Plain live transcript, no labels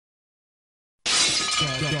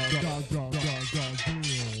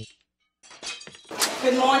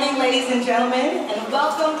Good morning, ladies and gentlemen, and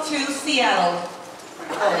welcome to Seattle.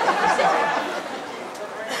 Oh, I'm sorry.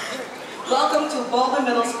 Welcome to Baldwin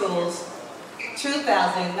Middle School's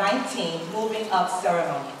 2019 Moving Up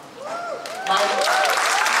Ceremony.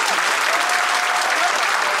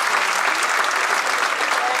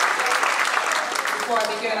 Before I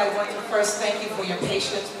begin, I want to first thank you for your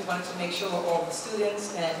patience. We wanted to make sure all the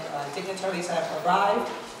students and dignitaries have arrived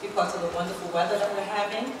because of the wonderful weather that we're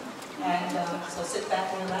having. And so sit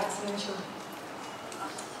back and relax and enjoy.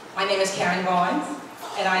 My name is Karen Barnes,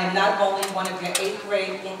 and I am not only one of your 8th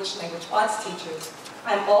grade English language arts teachers,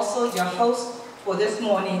 I'm also your host for this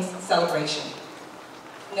morning's celebration.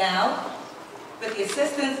 Now, with the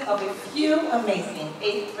assistance of a few amazing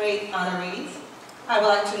 8th grade honorees, I would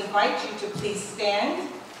like to invite you to please stand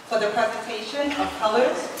for the presentation of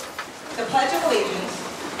colors, the Pledge of Allegiance,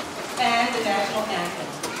 and the National Anthem.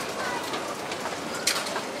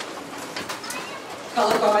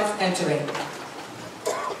 Color guards entering.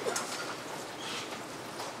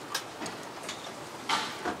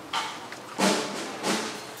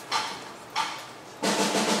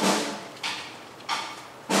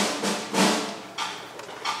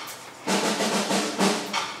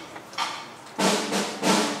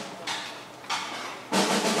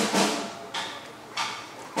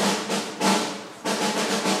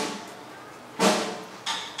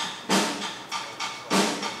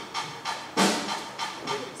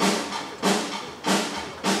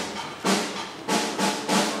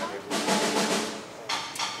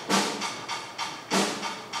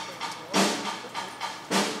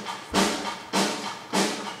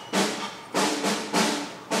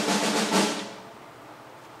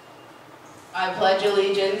 I pledge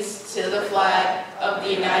allegiance to the flag of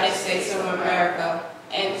the United States of America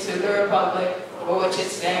and to the republic for which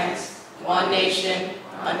it stands, one nation,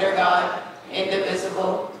 under God,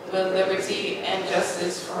 indivisible, with liberty and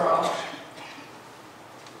justice for all.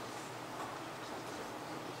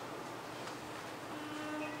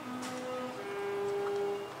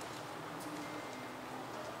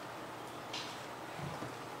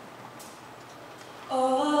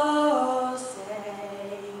 Oh,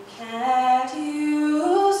 say, can't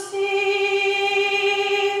you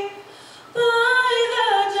see by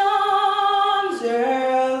the dawn's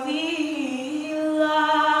early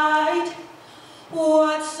light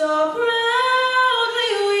what so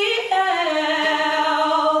proudly we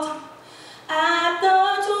held at the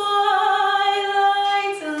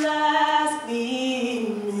twilight's last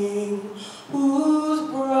gleaming, whose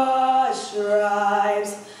broad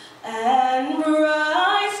stripes and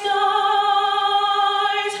bright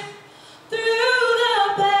stars through the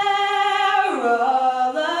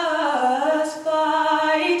perilous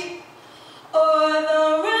fight o'er the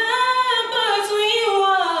ramparts we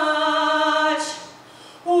watched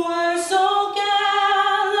were so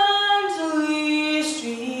gallantly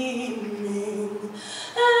streaming,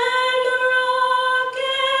 and the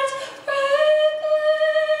rockets crackling,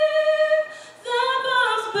 the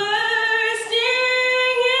bombs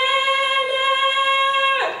bursting in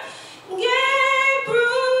air, gave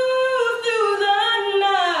proof through the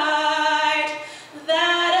night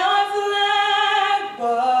that our flag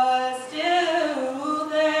was still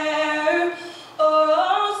there.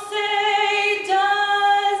 Oh, say,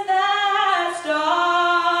 does that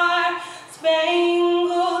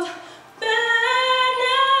star-spangled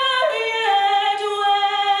banner yet wave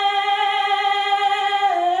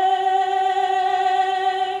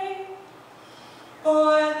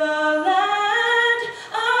o'er the land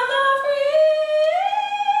of the free,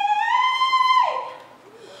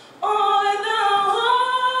 o'er the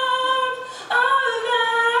home of the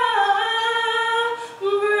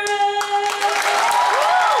brave?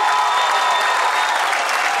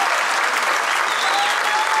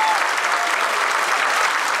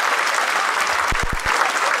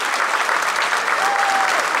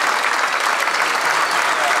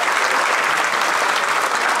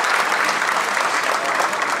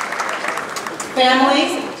 Family,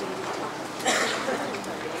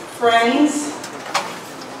 friends,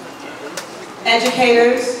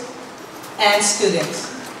 educators, and students,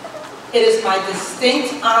 it is my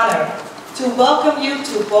distinct honor to welcome you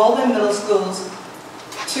to Baldwin Middle School's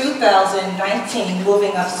 2019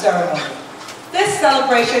 Moving Up Ceremony. This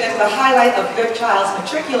celebration is the highlight of your child's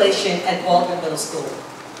matriculation at Baldwin Middle School.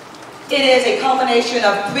 It is a culmination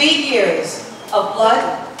of 3 years of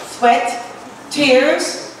blood, sweat,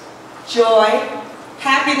 tears, joy,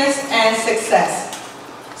 happiness, and success.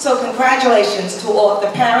 So congratulations to all of the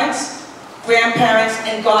parents, grandparents,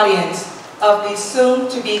 and guardians of these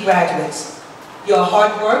soon-to-be graduates. Your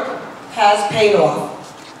hard work, has paid off.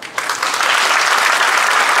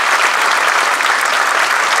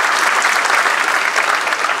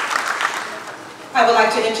 I would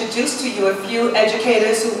like to introduce to you a few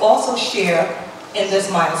educators who also share in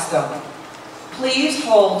this milestone. Please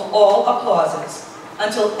hold all applauses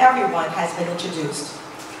until everyone has been introduced.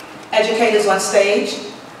 Educators on stage,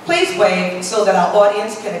 please wave so that our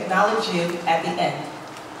audience can acknowledge you at the end.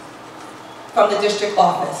 From the district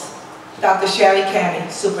office, Dr. Sherry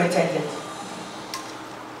Cammey, Superintendent.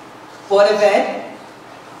 Board of Ed,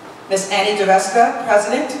 Ms. Annie DeResca,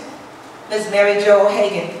 President, Ms. Mary Jo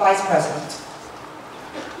Hagan, Vice President.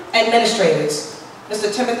 Administrators,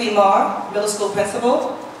 Mr. Timothy Marr, Middle School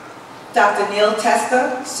Principal, Dr. Neil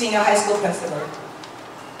Testa, Senior High School Principal,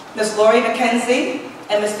 Ms. Lori McKenzie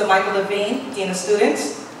and Mr. Michael Levine, Dean of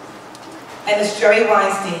Students, and Ms. Jerry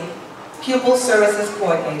Weinstein, Pupil Services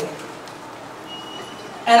Coordinator.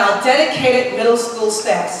 And our dedicated middle school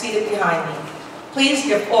staff seated behind me. Please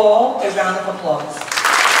give all a round of applause.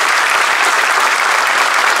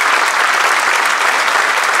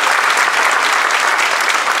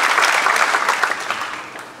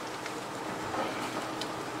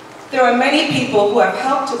 There are many people who have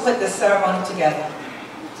helped to put this ceremony together.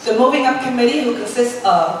 The Moving Up Committee, who consists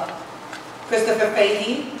of Christopher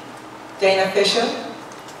Fahey, Dana Fisher,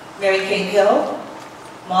 Mary Kate Hill,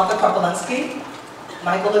 Martha Kopolensky,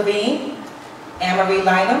 Michael Levine, Anne-Marie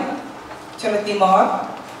Lynham, Timothy Marr,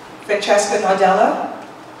 Francesca Nardella,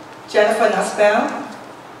 Jennifer Nussbaum,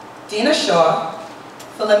 Dina Shaw,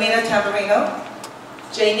 Philomena Tamburino,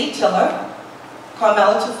 Jamie Tiller,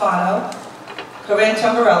 Carmela Tufano, Corinne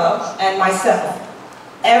Tamburello, and myself.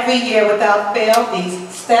 Every year without fail, these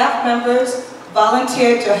staff members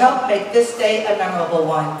volunteered to help make this day a memorable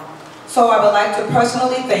one. So I would like to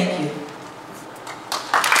personally thank you.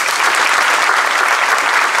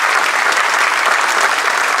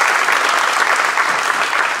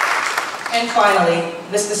 And finally,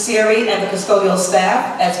 Mr. Siri and the custodial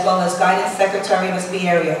staff, as well as Guidance Secretary Ms.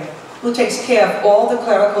 Bieria, who takes care of all the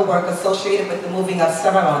clerical work associated with the moving up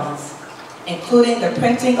ceremonies, including the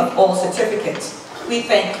printing of all certificates. We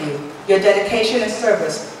thank you. Your dedication and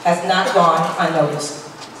service has not gone unnoticed.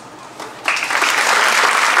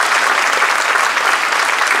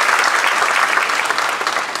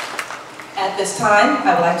 At this time,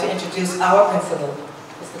 I would like to introduce our principal,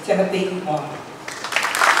 Mr. Timothy Marr.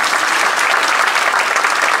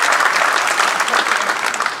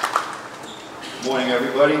 Good morning,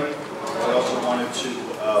 everybody. I also wanted to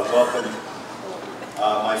welcome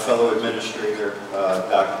my fellow administrator,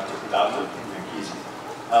 Dr. Manchese.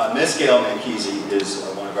 Ms. Gail Manchese is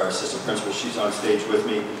one of our assistant principals. She's on stage with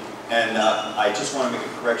me. And I just want to make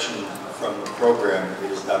a correction from the program.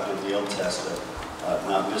 It is Dr. Neil Testa,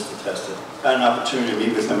 not Mr. Testa. Had an opportunity to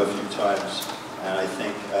meet with him a few times. And I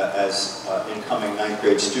think as incoming 9th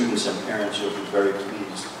grade students and parents, you'll be very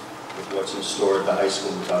pleased with what's in store at the high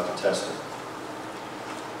school with Dr. Testa.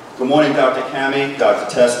 Good morning, Dr. Cammey,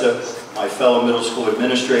 Dr. Testa, my fellow middle school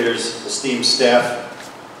administrators, esteemed staff,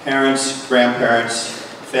 parents, grandparents,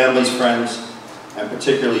 families, friends, and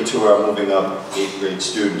particularly to our moving up 8th grade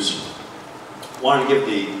students. I wanted to give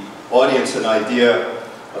the audience an idea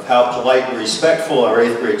of how polite and respectful our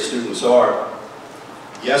 8th grade students are.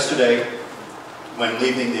 Yesterday, when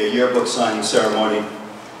leaving their yearbook signing ceremony,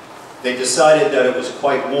 they decided that it was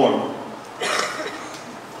quite warm.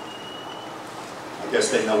 I guess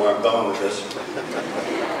they know where I'm going with this.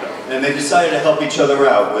 And they decided to help each other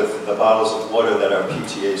out with the bottles of water that our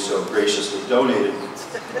PTA so graciously donated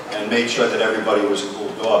and made sure that everybody was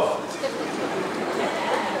cooled off.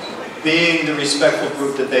 Being the respectful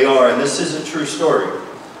group that they are, and this is a true story,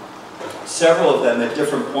 several of them at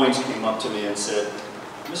different points came up to me and said,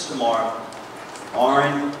 "Mr. Marr,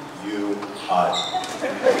 aren't you hot?"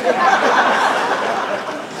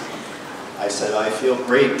 I said, "I feel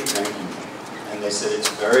great, thank you." And they said, "It's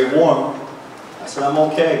very warm." I said, "I'm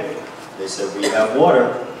okay." They said, "We have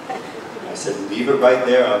water." I said, "Leave it right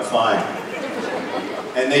there, I'm fine."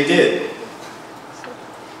 And they did.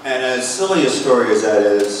 And as silly a story as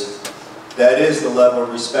that is the level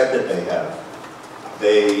of respect that they have.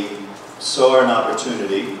 They saw an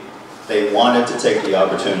opportunity. They wanted to take the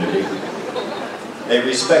opportunity. They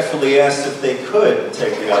respectfully asked if they could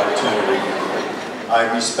take the opportunity.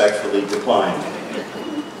 I respectfully declined.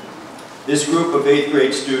 This group of 8th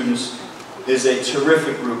grade students is a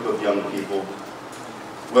terrific group of young people.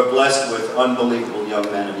 We're blessed with unbelievable young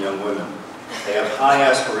men and young women. They have high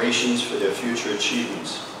aspirations for their future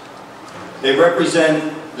achievements. They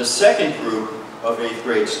represent the second group of 8th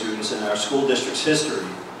grade students in our school district's history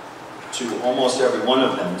to almost every one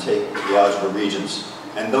of them take the Algebra Regents,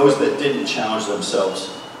 and those that didn't challenge themselves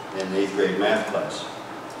in 8th grade math class.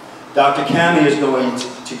 Dr. Cami is going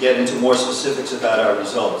to get into more specifics about our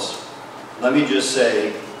results. Let me just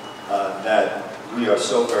say that we are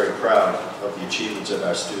so very proud of the achievements of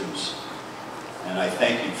our students, and I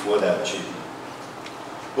thank you for that achievement.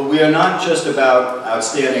 But we are not just about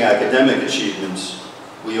outstanding academic achievements.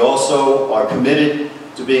 We also are committed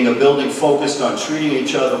to being a building focused on treating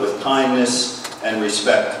each other with kindness and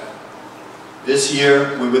respect. This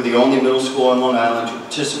year, we were the only middle school on Long Island who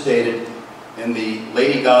participated in the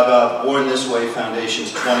Lady Gaga Born This Way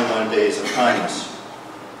Foundation's 21 Days of Kindness.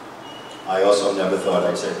 I also never thought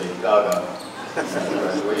I'd say Lady Gaga in the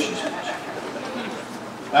graduation speech.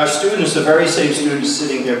 Our students, the very same students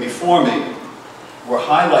sitting here before me, were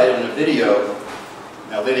highlighted in a video.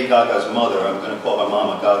 Now, Lady Gaga's mother, I'm going to call her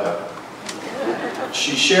Mama Gaga,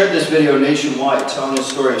 she shared this video nationwide telling the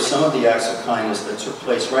story of some of the acts of kindness that took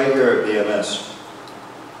place right here at BMS.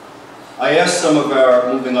 I asked some of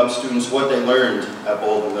our moving up students what they learned at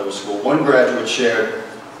Baldwin Middle School. One graduate shared,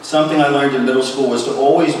 "Something I learned in middle school was to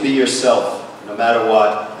always be yourself, no matter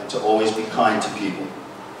what, and to always be kind to people."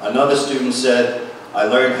 Another student said, "I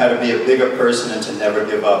learned how to be a bigger person and to never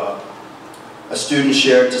give up." A student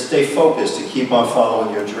shared, "To stay focused and keep on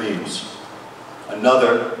following your dreams."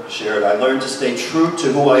 Another shared, "I learned to stay true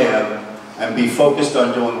to who I am and be focused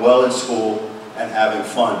on doing well in school and having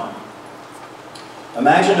fun."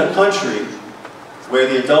 Imagine a country where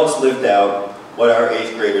the adults lived out what our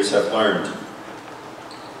 8th graders have learned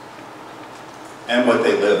and what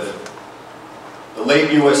they live. The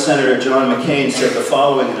late U.S. Senator John McCain said the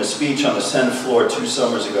following in a speech on the Senate floor 2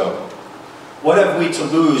 summers ago: "What have we to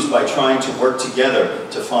lose by trying to work together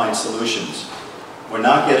to find solutions? We're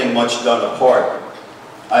not getting much done apart."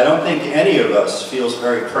 I don't think any of us feels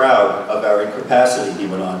very proud of our incapacity, he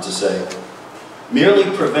went on to say. Merely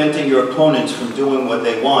preventing your opponents from doing what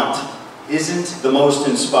they want isn't the most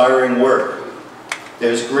inspiring work.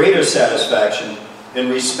 There's greater satisfaction in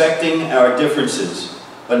respecting our differences,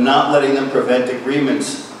 but not letting them prevent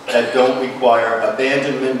agreements that don't require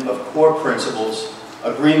abandonment of core principles,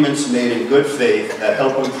 agreements made in good faith that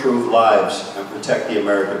help improve lives and protect the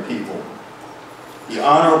American people. The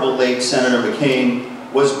Honorable late Senator McCain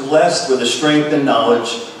was blessed with the strength and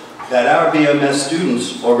knowledge that our BMS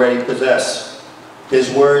students already possess. His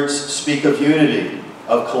words speak of unity,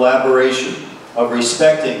 of collaboration, of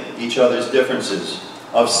respecting each other's differences,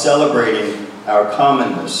 of celebrating our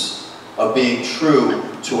commonness, of being true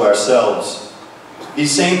to ourselves.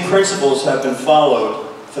 These same principles have been followed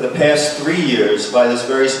for the past 3 years by this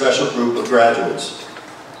very special group of graduates,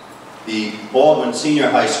 the Baldwin Senior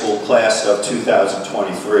High School class of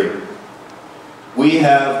 2023. We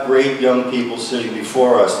have great young people sitting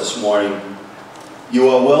before us this morning. You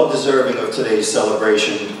are well deserving of today's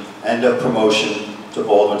celebration and of promotion to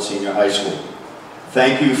Baldwin Senior High School.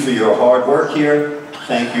 Thank you for your hard work here.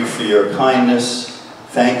 Thank you for your kindness.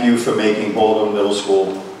 Thank you for making Baldwin Middle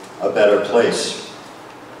School a better place.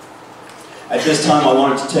 At this time, I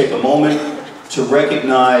wanted to take a moment to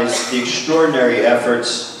recognize the extraordinary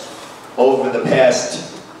efforts over the past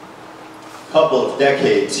couple of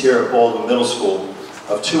decades here at Baldwin Middle School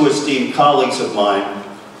of 2 esteemed colleagues of mine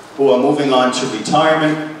who are moving on to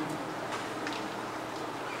retirement.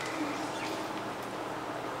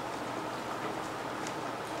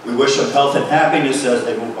 We wish them health and happiness as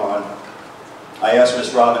they move on. I ask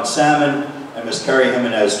Ms. Robin Salmon and Ms. Carrie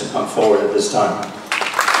Jimenez to come forward at this time.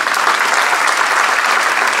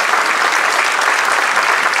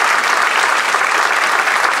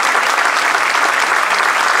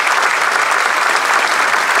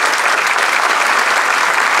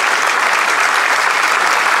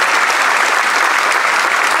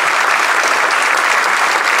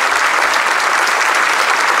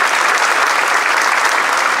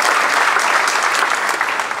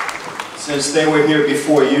 Since they were here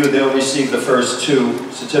before you, they'll receive the first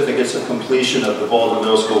 2 certificates of completion of the Baldwin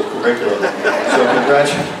Middle School curriculum. So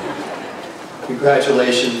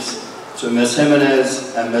congratulations to Ms.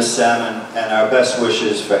 Jimenez and Ms. Salmon, and our best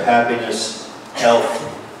wishes for happiness, health,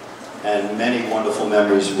 and many wonderful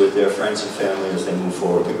memories with their friends and family as they move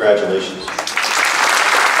forward. Congratulations.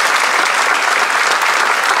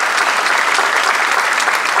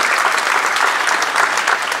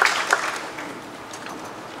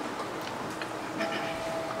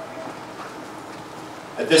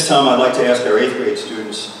 At this time, I'd like to ask our 8th grade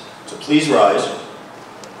students to please rise.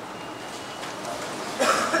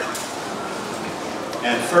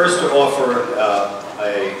 And first to offer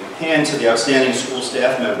a hand to the outstanding school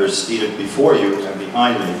staff members seated before you and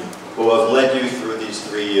behind me who have led you through these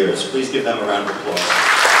 3 years. Please give them a round of applause.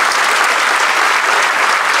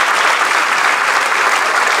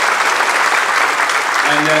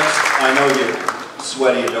 And next, I know you're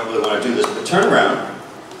sweaty and don't really want to do this, but turn around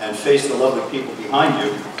and face the lovely people behind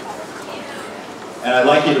you. And I'd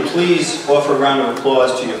like you to please offer a round of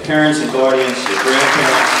applause to your parents and guardians, your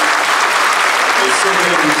grandparents, your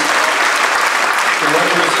siblings,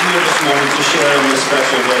 whoever is here this morning to share on this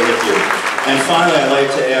special day with you. And finally, I'd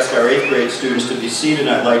like to ask our 8th grade students to be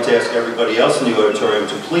seated, and I'd like to ask everybody else in the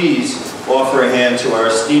auditorium to please offer a hand to our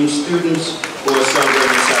esteemed students who are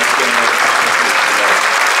celebrating this outstanding accomplishment today.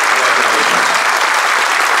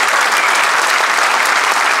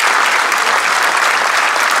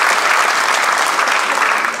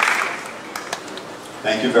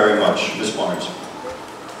 Thank you very much. Ms. Barnes.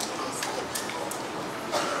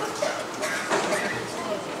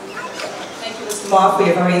 Mark, for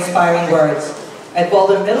your very inspiring words. At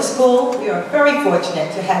Baldwin Middle School, we are very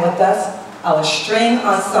fortunate to have with us our string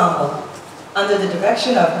ensemble under the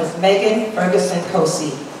direction of Ms. Megan Ferguson-Cosi,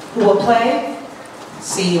 who will play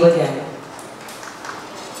See You Again.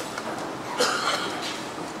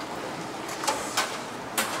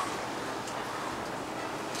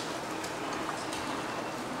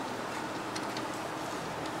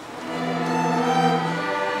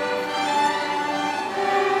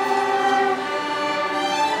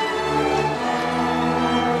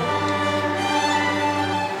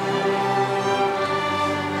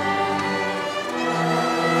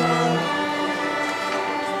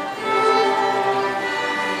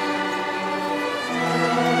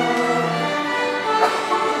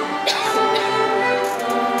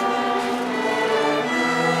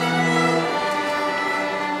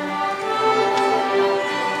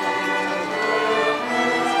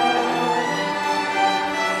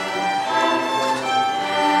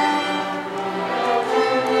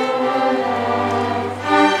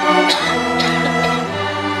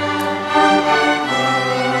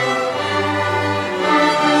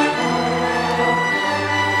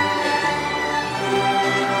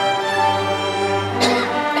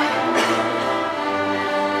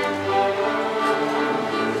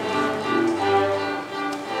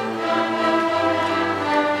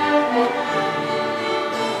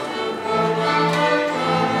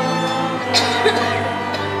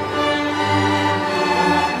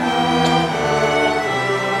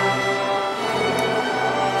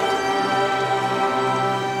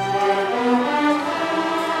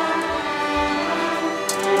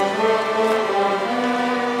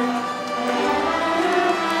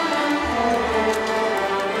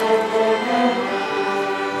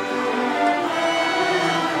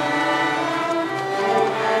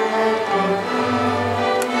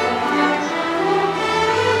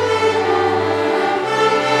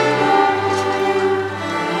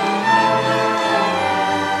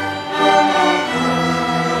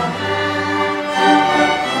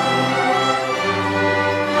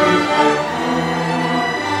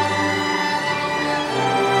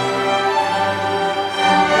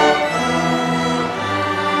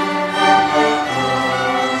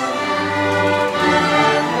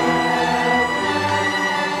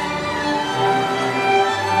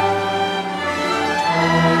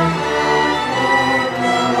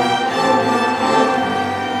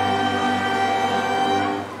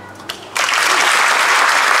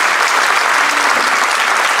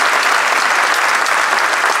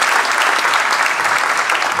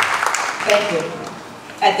 Thank you.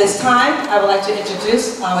 At this time, I would like to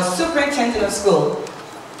introduce our Superintendent of School,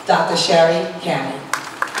 Dr. Sherry Cammey.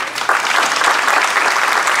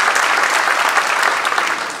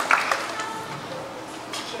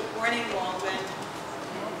 Good morning, Baldwin.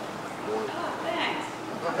 Oh, thanks.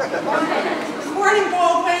 Good morning,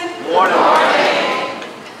 Baldwin. Morning.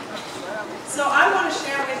 So I want to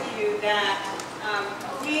share with you that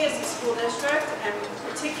we as a school district, and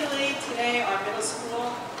particularly today our middle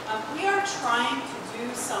school, we are trying to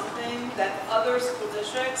do something that other school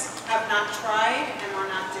districts have not tried and are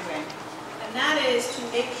not doing. And that is to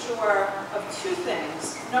make sure of two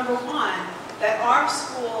things. Number one, that our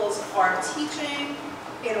schools are teaching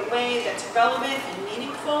in a way that's relevant and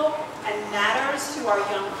meaningful and matters to our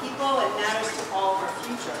young people and matters to all of our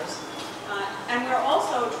futures. And we're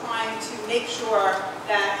also trying to make sure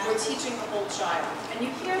that we're teaching the whole child. And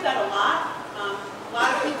you hear that a lot. A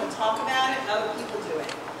lot of people talk about it and other people do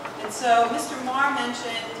it. And so Mr. Marr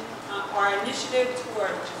mentioned our initiative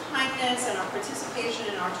toward kindness and our participation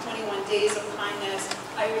in our 21 days of kindness.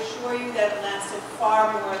 I assure you that it lasted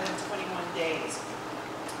far more than 21 days.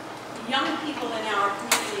 The young people in our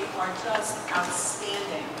community are just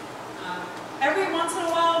outstanding. Every once in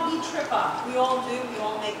a while we trip up. We all do, we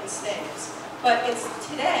all make mistakes. But it's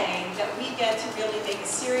today that we get to really make a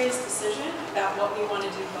serious decision about what we want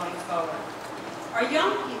to do going forward. Our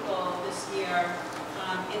young people this year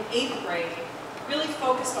in 8th grade really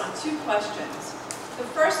focused on two questions. The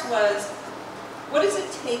first was, what does it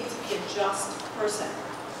take to be a just person?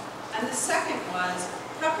 And the second was,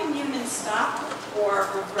 how can humans stop or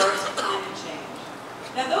reverse climate change?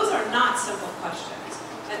 Now those are not simple questions,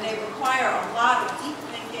 and they require a lot of deep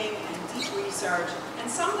thinking and deep research, and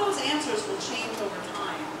some of those answers will change over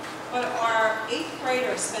time. But our 8th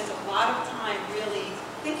graders spent a lot of time really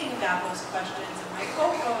thinking about those questions, and my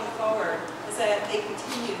hope going forward is that they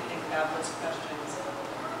continue to think about those questions.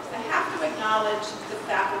 I have to acknowledge the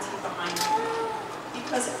faculty behind me,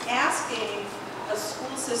 because asking a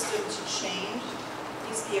school system to change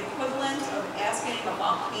is the equivalent of asking a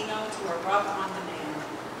volcano to erupt on demand.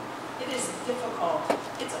 It is difficult.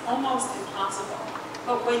 It's almost impossible.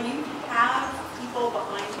 But when you have people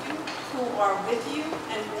behind you who are with you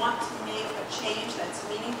and want to make a change that's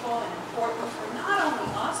meaningful and important for not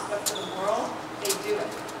only us, but for the world, they do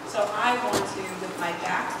it. So I want to, with my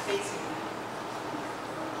back facing them,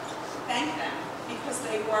 thank them, because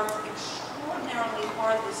they worked extraordinarily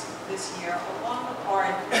hard this year, along with our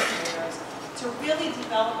administrators, to really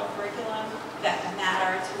develop a curriculum that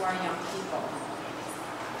matter to our young people.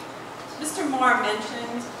 Mr. Moore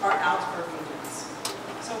mentioned our algebra regions.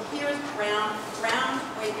 So here's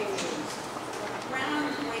groundbreaking news.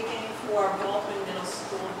 Groundbreaking for Baldwin Middle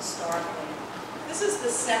School historically. This is the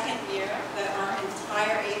second year that our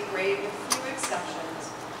entire 8th grade, with few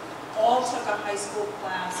exceptions, all took a high school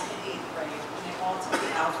class in 8th grade, and they all took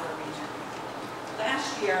the algebra region.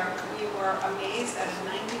 Last year, we were amazed at a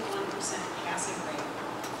 91% passing rate.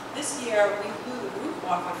 This year, we blew the roof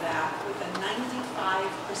off of that with a 95%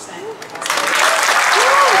 passing rate.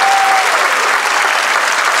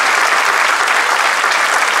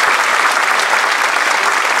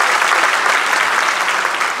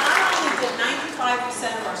 Not only did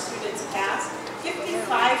 95% of our students pass,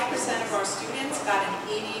 55% of our students got an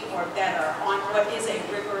 80 or better on what is a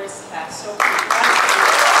rigorous test. So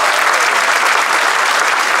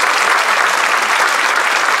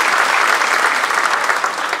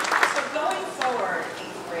going forward,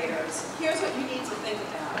 8th graders, here's what you need to think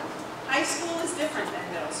about. High school is different than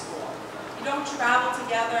middle school. You don't travel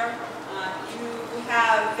together. You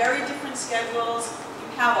have very different schedules. You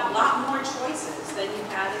have a lot more choices than you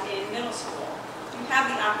had in middle school. You have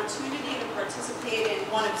the opportunity to participate in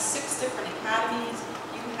one of 6 different academies.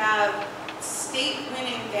 You have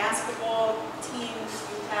state-winning basketball teams.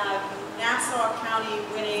 You have Nassau County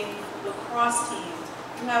winning lacrosse teams.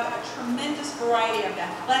 You have a tremendous variety of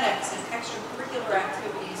athletics and extracurricular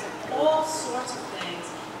activities and all sorts of things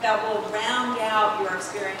that will round out your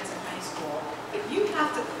experience in high school. But you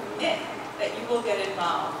have to commit that you will get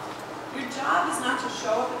involved. Your job is not to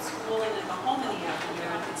show up at school and then go home in the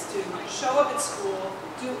afternoon. It's to show up at school,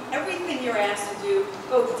 do everything you're asked to do,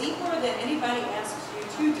 go deeper than anybody asks you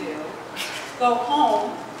to do, go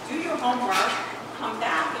home, do your homework, come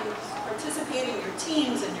back and participate in your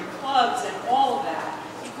teams and your clubs and all of that,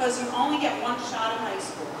 because you only get one shot at high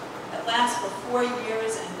school that lasts for 4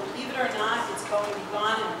 years, and believe it or not, it's going to be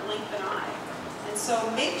gone in a blink of an eye. And so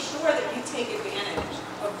make sure that you take advantage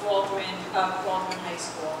of Baldwin High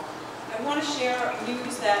School. I want to share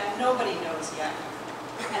news that nobody knows yet,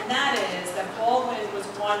 and that is that Baldwin was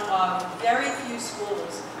one of very few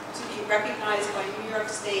schools to be recognized by New York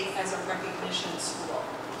State as a recognition school.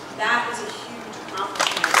 That is a huge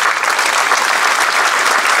accomplishment.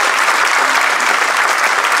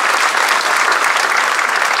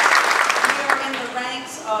 We are in the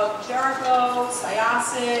ranks of Jericho,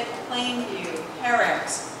 Syosset, Plainview,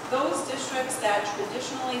 Herricks. Those districts that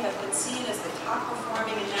traditionally have been seen as the top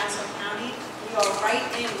performing in Nassau County, we are right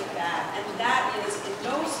in with that. And that is in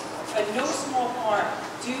no small part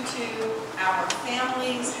due to our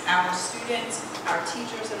families, our students, our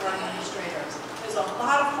teachers, and our administrators. There's a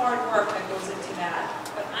lot of hard work that goes into that.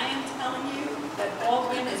 But I am telling you that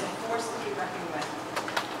Baldwin is a force to be reckoned with.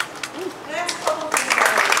 Last couple of things I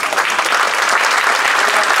want to tell you.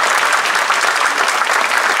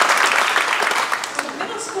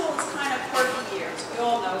 School is kind of quirky years. We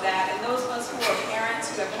all know that. And those of us who are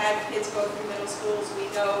parents who have had kids go through middle schools, we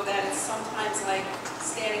know that it's sometimes like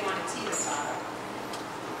standing on a teeter-totter.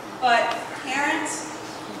 But parents,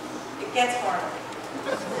 it gets harder.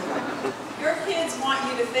 Your kids want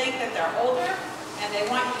you to think that they're older, and they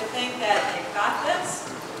want you to think that they've got this.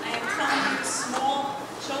 I am telling you, small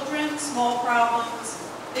children, small problems,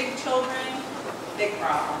 big children, big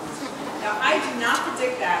problems. Now, I do not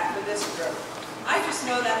predict that for this group. I just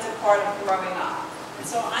know that's a part of growing up. And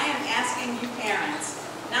so I am asking you parents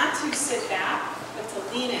not to sit back, but to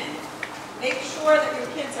lean in. Make sure that your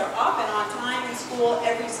kids are up and on time in school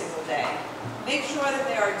every single day. Make sure that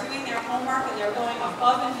they are doing their homework and they're going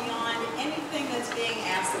above and beyond anything that's being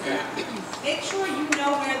asked of them. Make sure you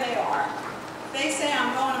know where they are. If they say,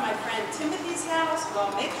 I'm going to my friend Timothy's house, well,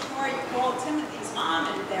 make sure you call Timothy's mom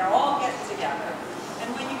and they're all getting together. And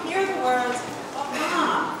when you hear the words, oh,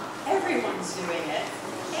 Mom, everyone's doing it,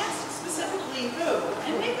 ask specifically who,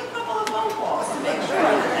 and make a couple of phone calls to make sure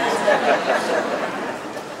that that's happening.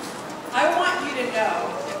 I want you to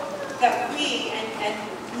know that we, and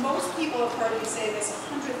most people have heard me say this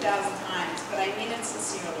 100,000 times, but I mean it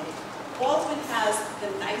sincerely, Baldwin has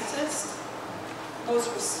the nicest,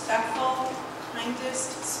 most respectful,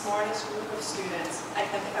 kindest, smartest group of students I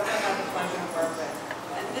have ever had the pleasure to work with.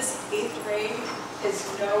 And this 8th grade is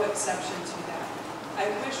no exception to that.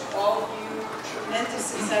 I wish all of you tremendous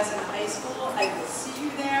success in high school. I will see you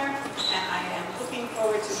there, and I am looking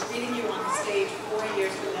forward to greeting you on the stage 4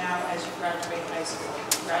 years from now as you graduate high school.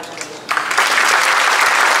 Congratulations.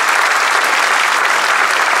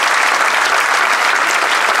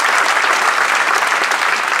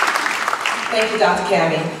 Thank you, Dr.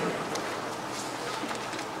 Cami.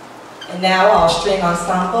 And now our string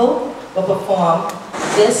ensemble will perform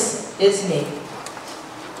This Is Me.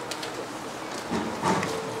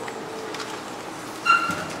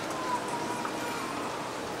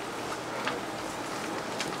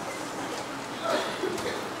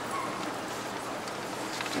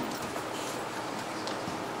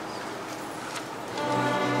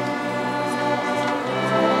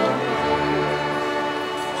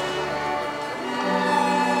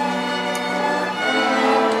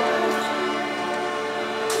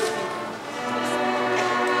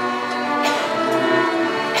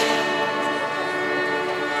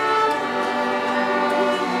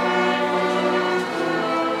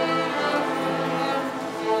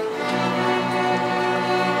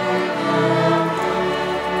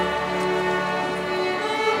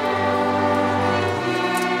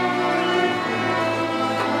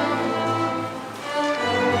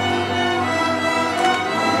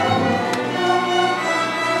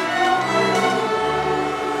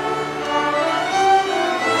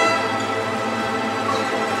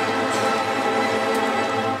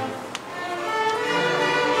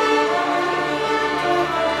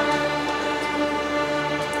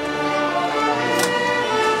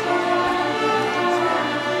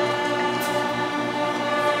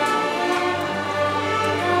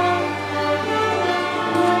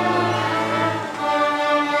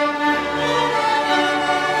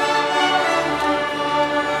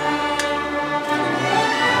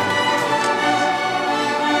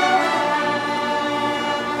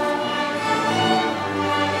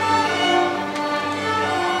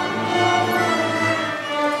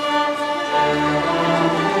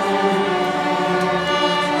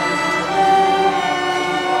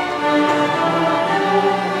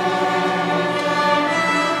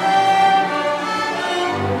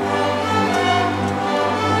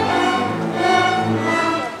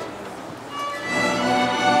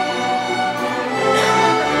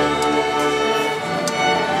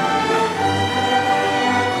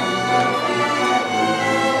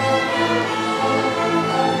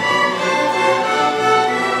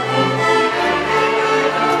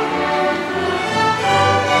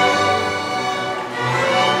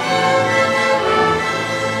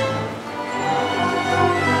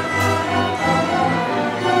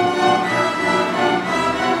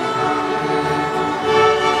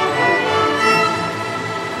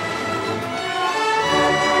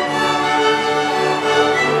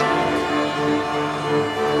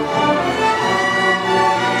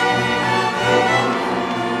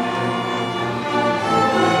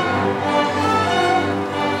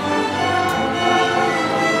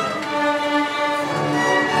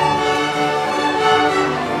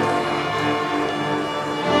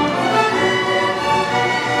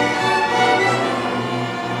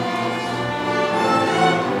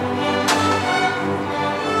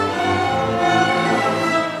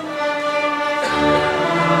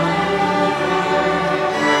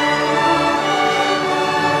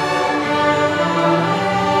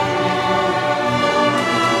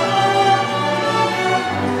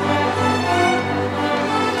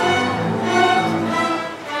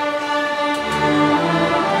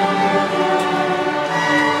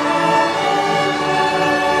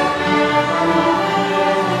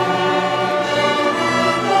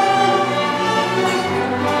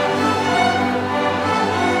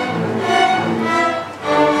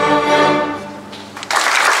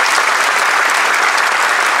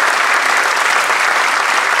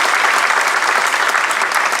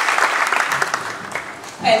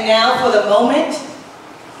 And now for the moment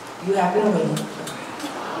You have been waiting.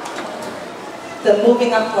 The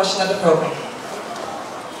moving up portion of the program.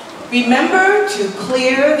 Remember to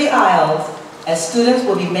clear the aisles as students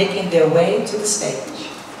will be making their way to the stage.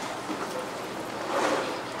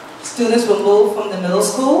 Students will move from the middle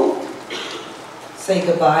school, say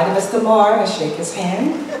goodbye to Mr. Moore and shake his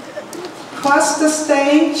hand, cross the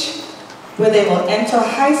stage where they will enter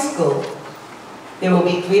high school. They will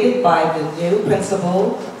be greeted by the new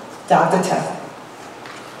principal, Dr. Tessa.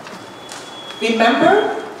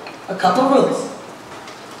 Remember a couple rules.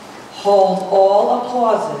 Hold all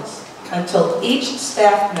applauses until each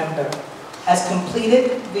staff member has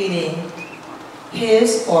completed reading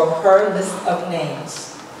his or her list of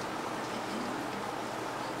names.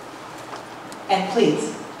 And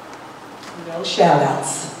please, no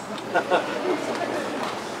shout-outs.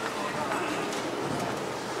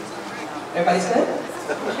 Everybody's good?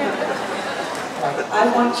 Right.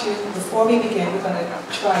 I want you, before we begin, we're going to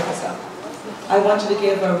try this out. I want you to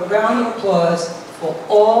give a round of applause for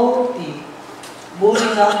all the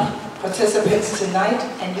moving up participants tonight,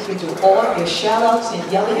 and you can do all of your shout-outs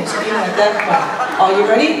and yelling and screaming at that point. Are you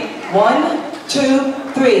ready? 1, 2,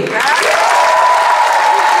 3.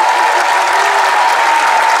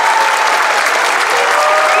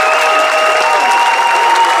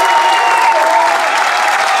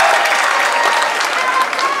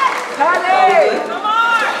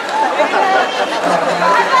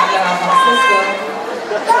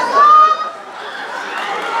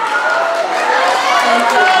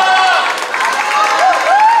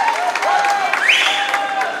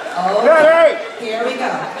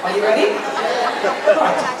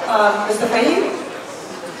 Mr. Fahey,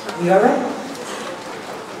 we all right?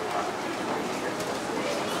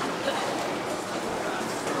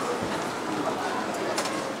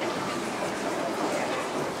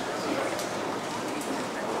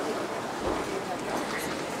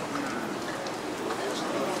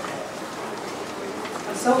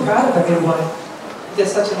 I'm so proud of everyone. You did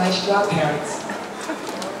such a nice job, parents.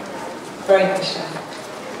 Very nice job.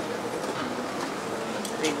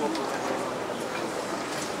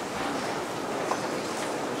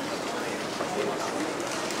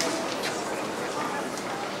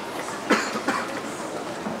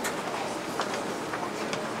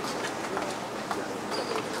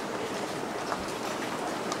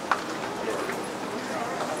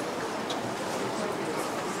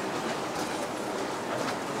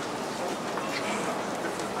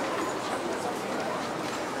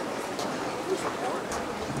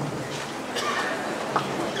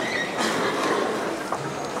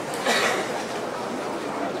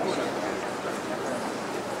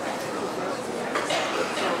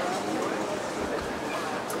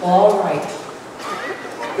 All right.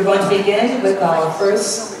 We're going to begin with our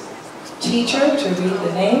first teacher to read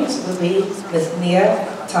the names. Will be Ms. Nia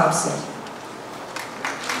Thompson.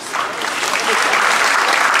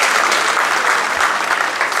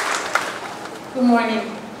 Good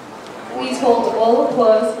morning. Please hold all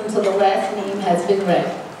applause until the last name has been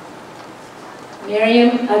read.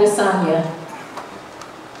 Miriam Adesanya.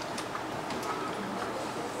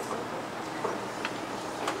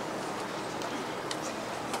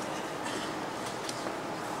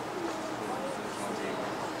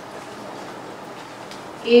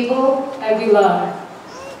 Abel Aguilar.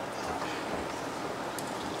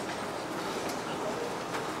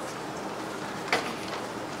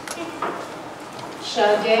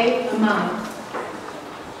 Sade Ahmad.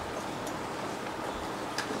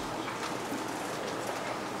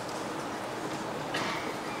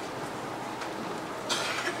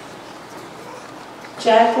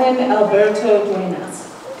 Jacqueline Alberto Duenas.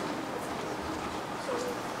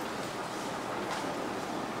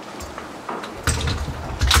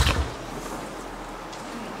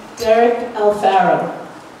 Derek Alfaro.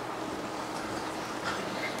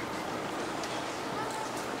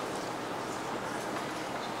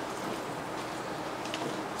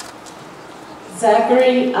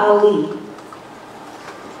 Zachary Ali.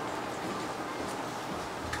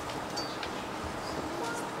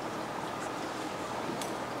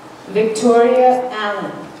 Victoria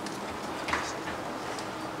Allen.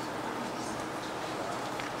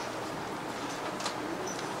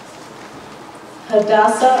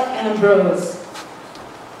 Hadassah Ambrose.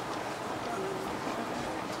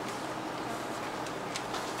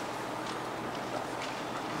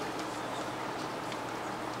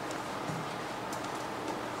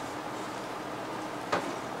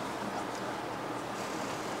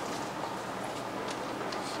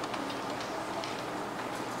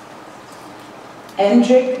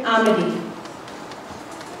 Endrick Amity.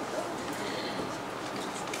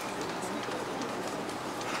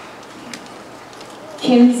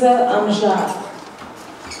 Kinza Amjad.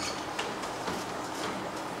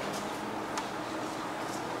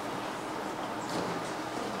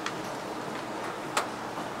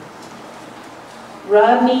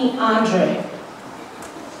 Rodney Andre.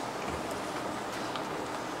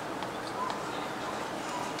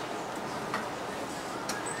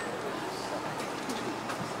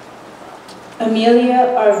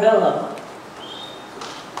 Amelia Arvelo.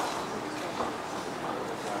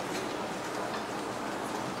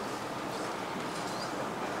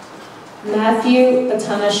 Matthew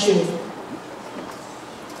Atanashu.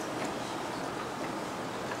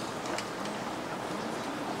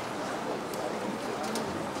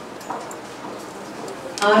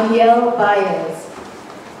 Aniel Baez.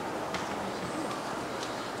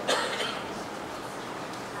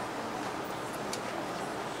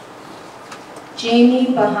 Jamie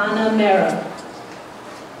Bahana Mera.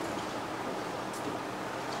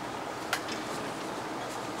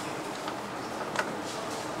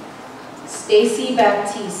 Stacy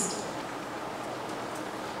Baptiste.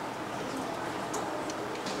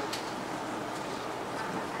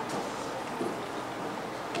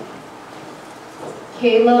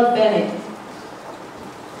 Kayla Bennett.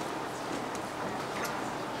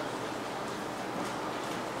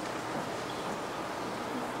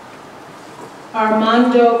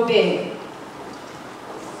 Armando Big.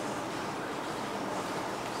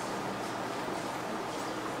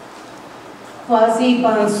 Quasi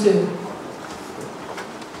Bansu.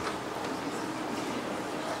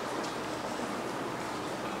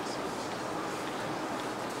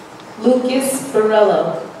 Lucas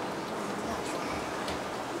Barello.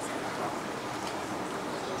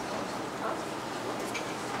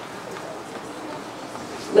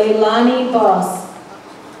 Leilani Boss.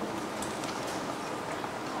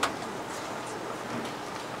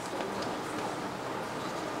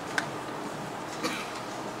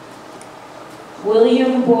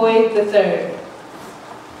 William Boyd III.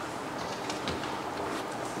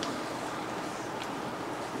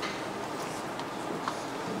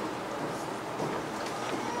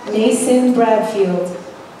 Mason Bradfield.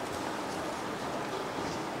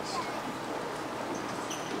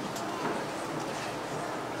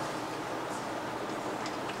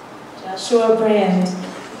 Joshua Brand.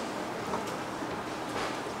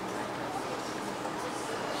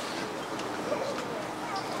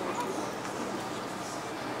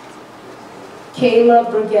 Kayla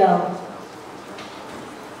Brigel.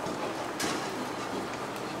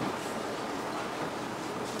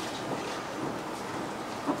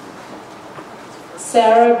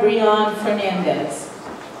 Sarah Breon Fernandez.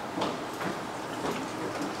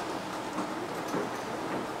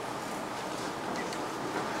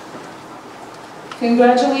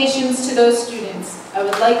 Congratulations to those students. I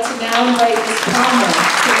would like to now invite Ms. Palmer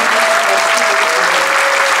to the next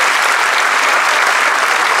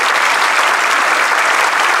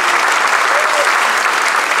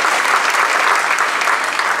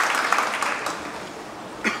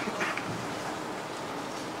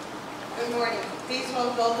Good morning. Please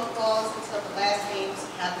hold both applause until the last names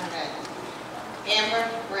have been read.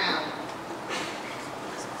 Amber Brown.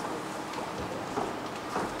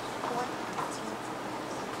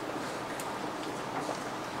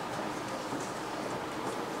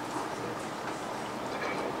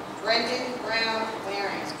 Brendan Brown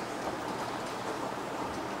Waring.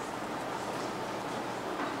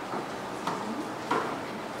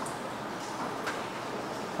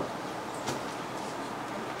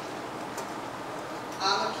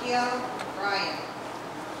 Amakia Bryan.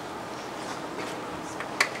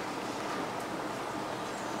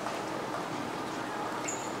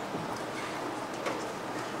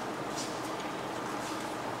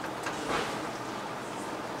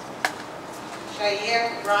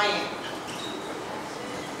 Shayer Bryan.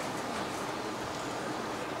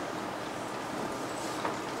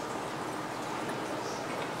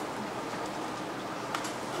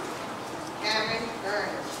 Cameron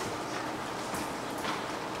Burns.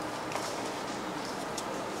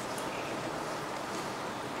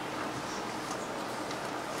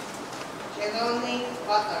 Jeloni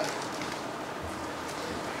Butler.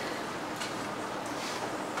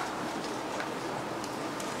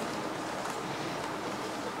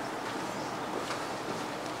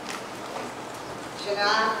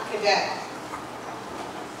 Shana Cadet.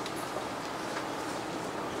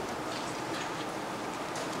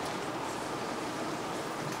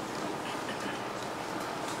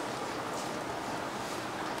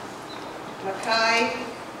 Makai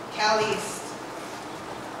Caliste.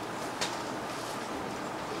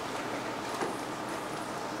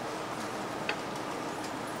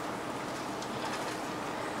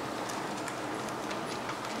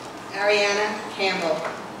 Ariana Campbell.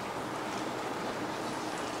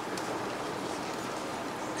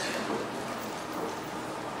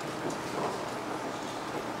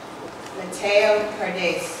 Mateo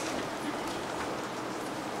Cardes.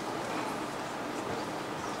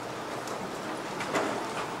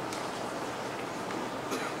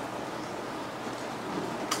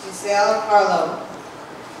 Giselle Carlo.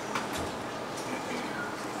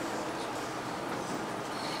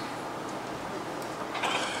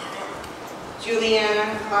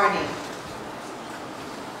 Juliana Carney.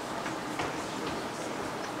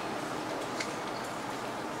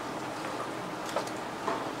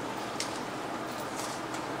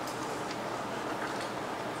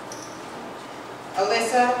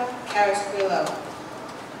 Alyssa Carrasquillo.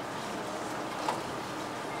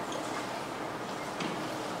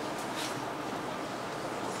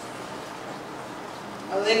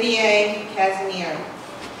 Olivier Casimir.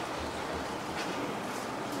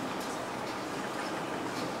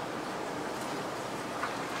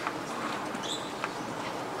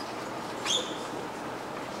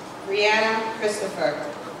 Brianna Christopher.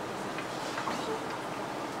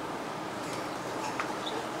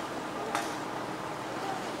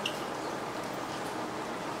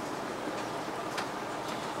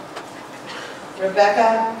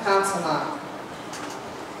 Rebecca Consolat.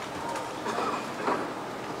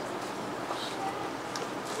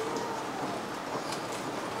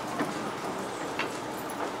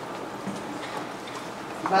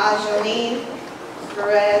 Majeline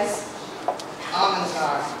Perez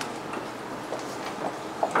Almanzar.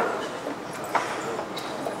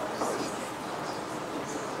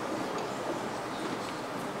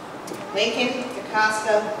 Lincoln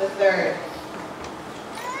DaCosta III.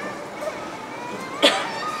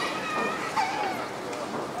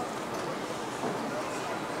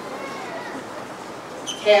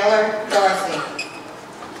 Taylor Darcy.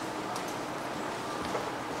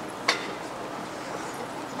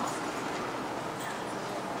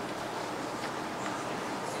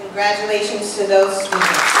 Congratulations to those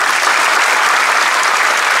students.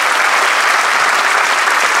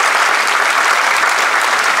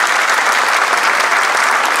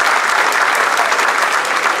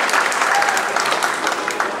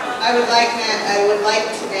 I would like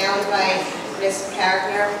to now invite Ms.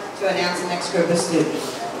 Carrickner to announce the next group of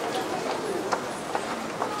students.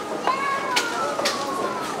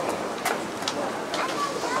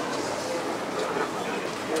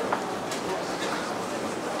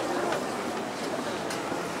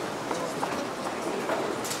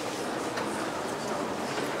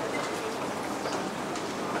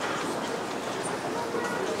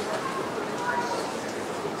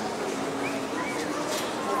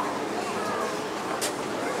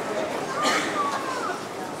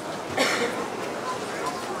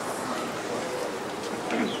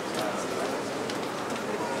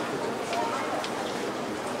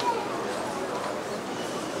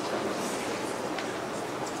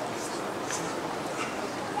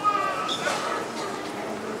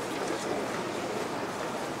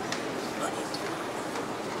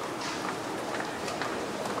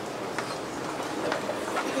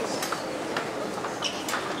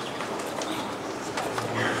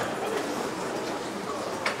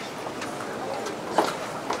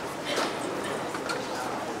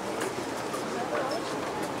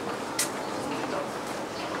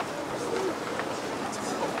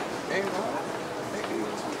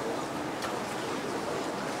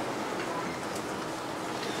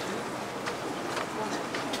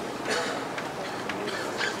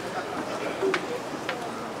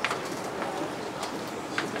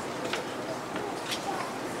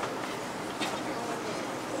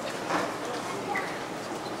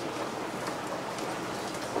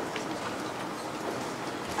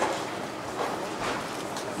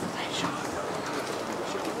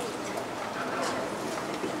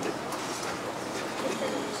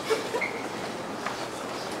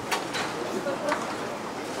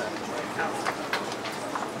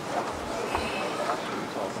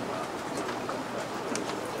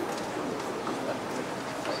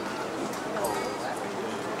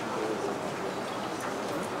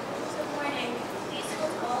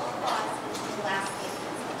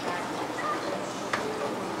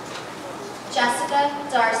 Jessica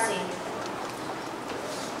Darcy.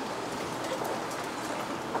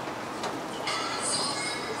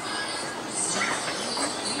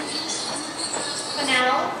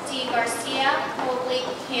 Fennell D. Garcia Mobley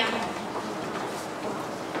Campbell.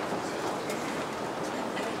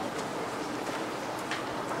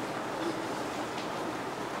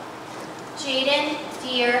 Jaden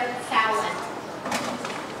Deere Fallon.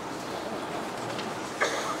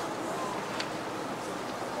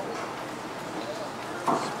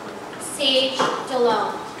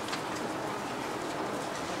 Stallone.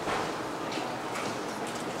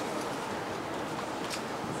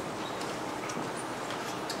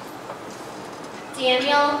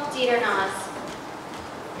 Daniel Dieternaz.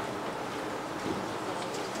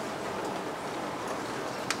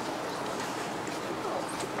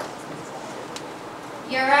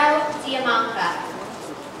 Euro Diamanca.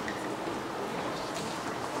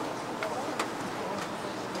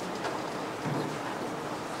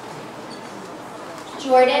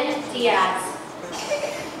 Jordan Diaz.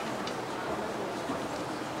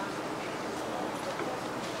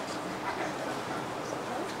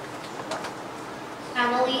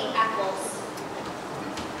 Emily Eccles.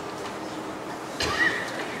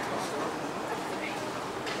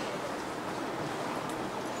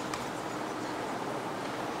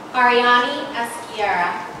 Ariani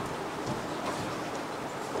Esquiera.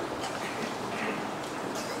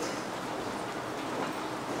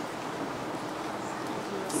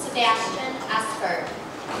 Sebastian Esford.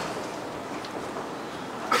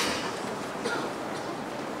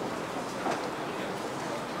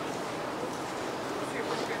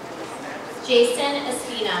 Jason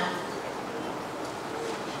Espino.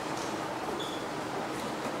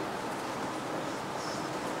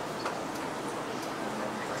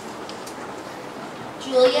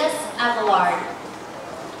 Julius Avillard.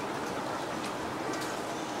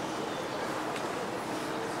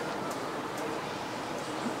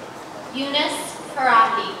 Eunice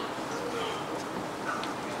Farahi.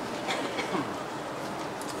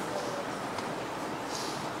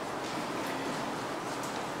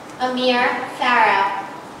 Amir Farah.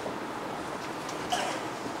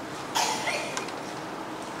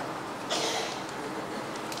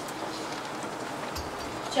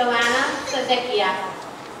 Joanna Savickia.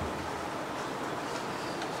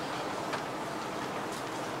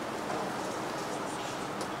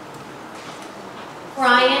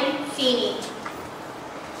 Brian Feeney.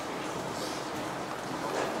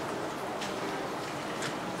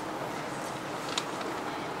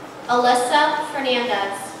 Alyssa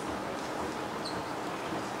Fernandez.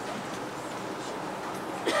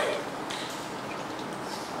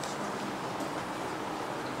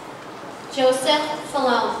 Joseph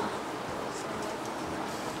Falone.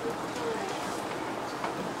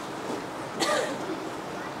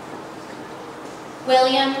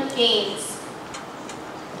 William Gaines.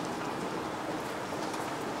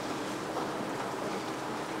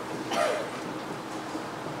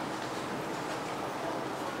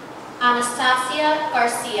 Anastasia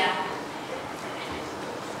Garcia.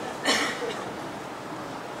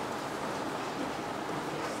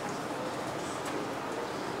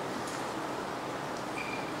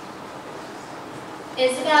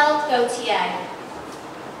 Isabel Gautier.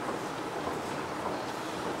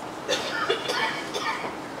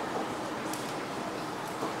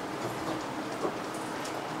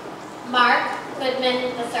 Mark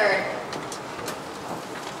Goodman III.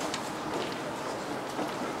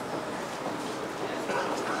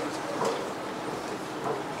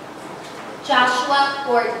 Joshua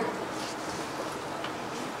Gordon.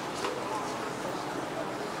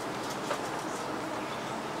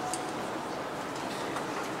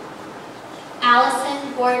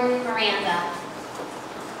 Allison Gordon Miranda.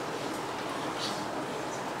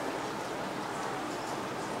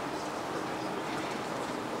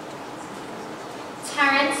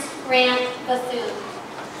 Terrence Grant Bethune.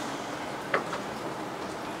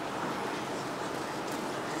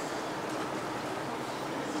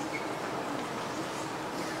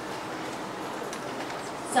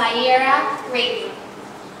 Zaira Grayton.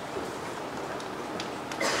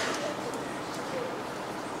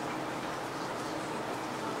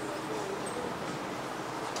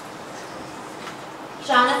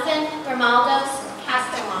 Jonathan Grimaldos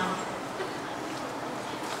Castellan.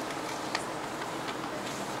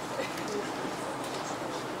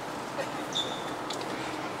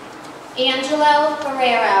 Angelo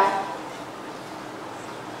Guerrero.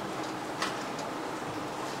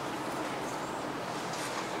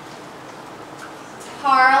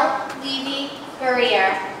 Carl Levy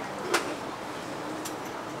Guerrier.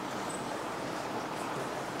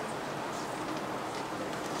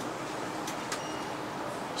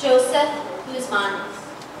 Joseph Guzman.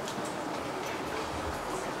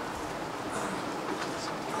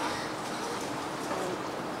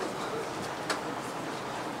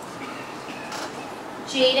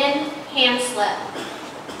 Jaden Hanslip.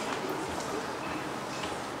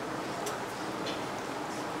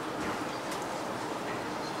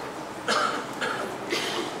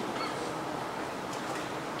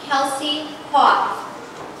 Kelsey Hawk.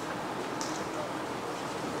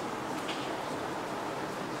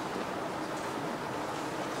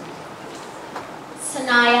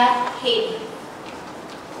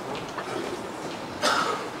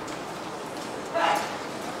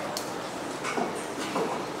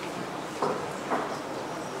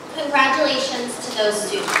 those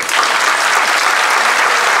students.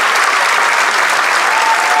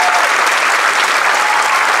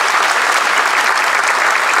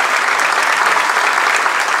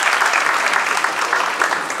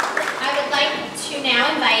 I would like to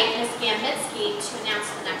now invite Ms. Gambitsky to announce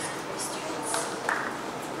the next group of students.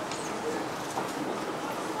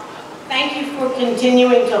 Thank you for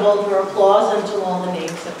continuing to hold your applause until all the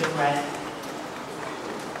names have been read.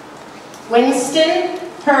 Winston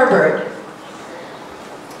Herbert.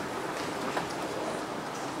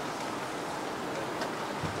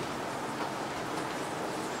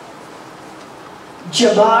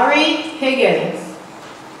 Jabari Higgins.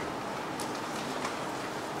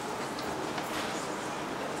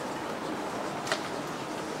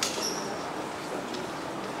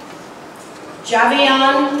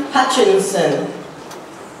 Javion Hutchinson.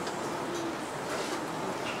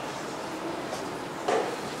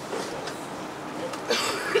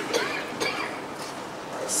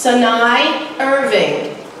 Sanai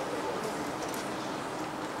Irving.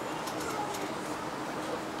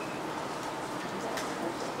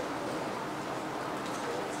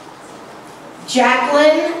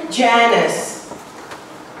 Jacqueline Janice.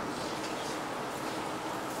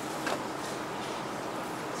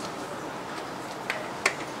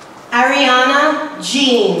 Ariana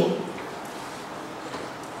Jean.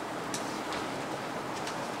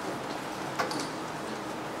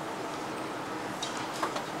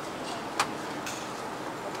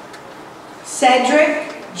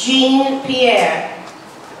 Cedric Jean Pierre.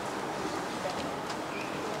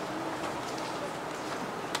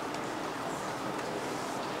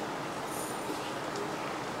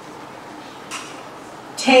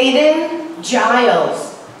 Tayden Giles.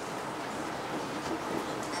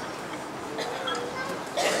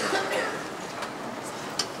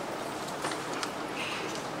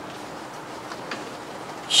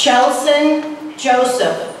 Shelson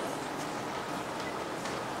Joseph.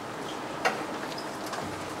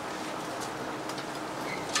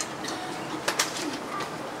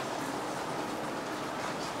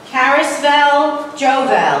 Carisvel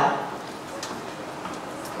Jovel.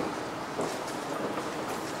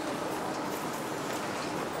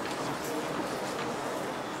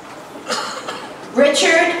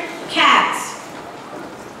 Richard Katz.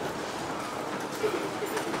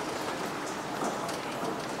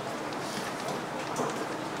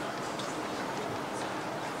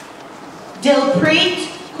 Dilpreet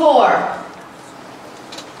Kaur.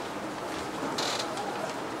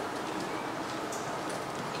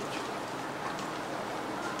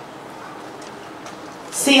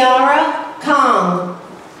 Ciara Kong.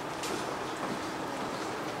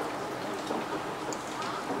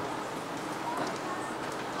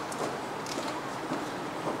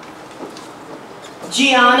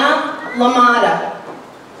 Gianna Lamada.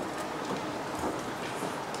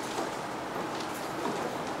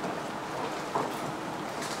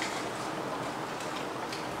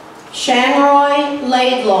 Shanroy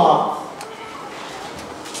Laidlaw.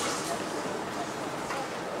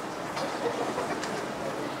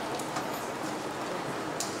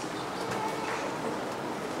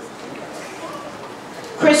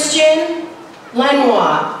 Christian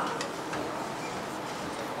Lenoir.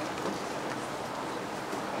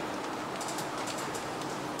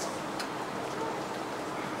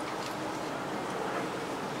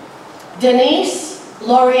 Denise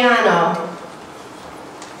Loriano.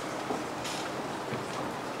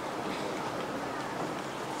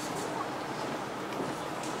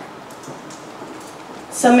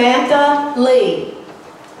 Samantha Lee.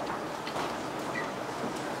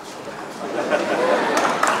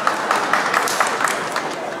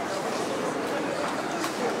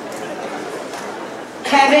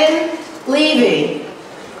 Kevin Levy.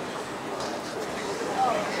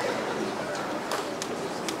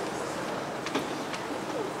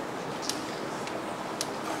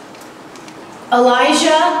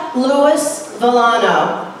 Elijah Lewis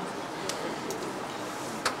Villano.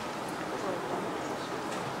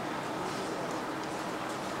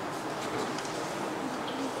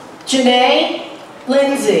 Janae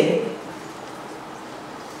Lindsay.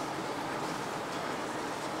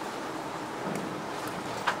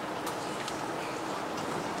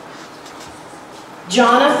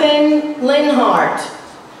 Jonathan Linhart.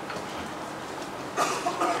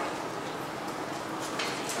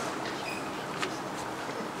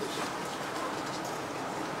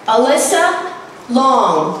 Alyssa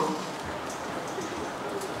Long.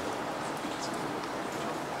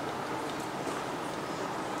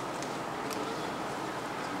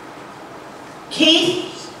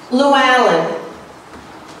 Keith Llewellyn.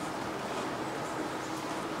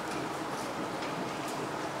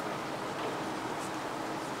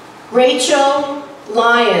 Rachel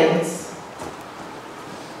Lyons.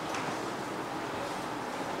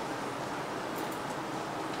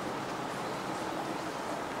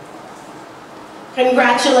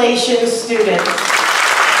 Congratulations, students.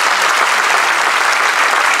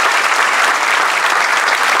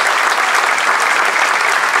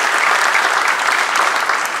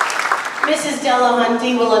 Mrs.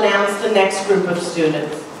 Delahunty will announce the next group of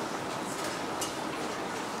students.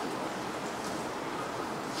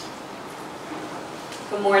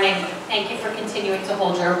 Good morning. Thank you for continuing to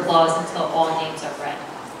hold your applause until all names are read.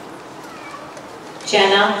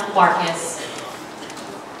 Jenna Marcus.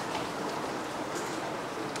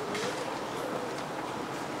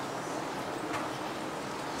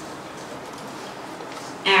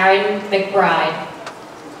 Aaron McBride.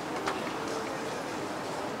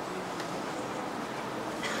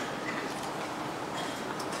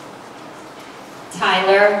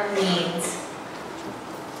 Tyler Means.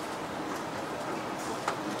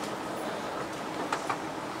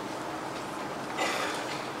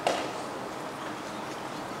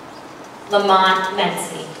 Lamont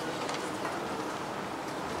Mency.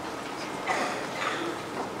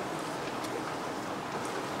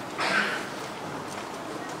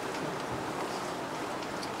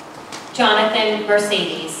 Jonathan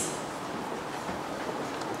Mercedes.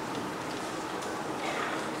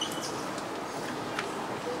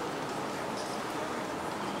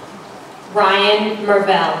 Ryan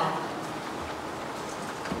Mervell.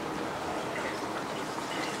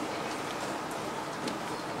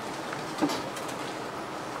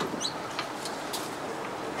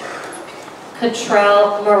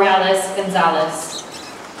 Catrell Morales Gonzalez.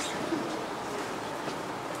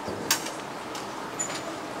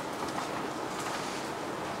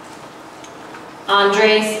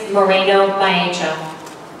 Andres Moreno Maecha.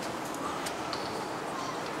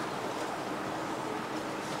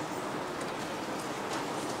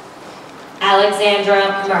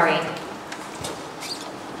 Alexandra Murray.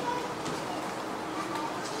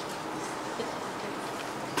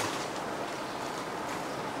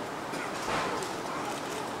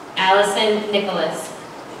 Allison Nicholas.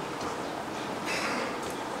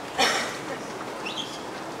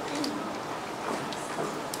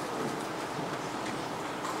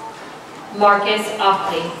 Marcus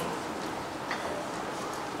Ockley.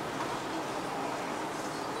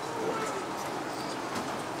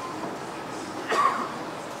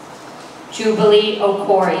 Jubilee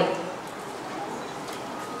Okori.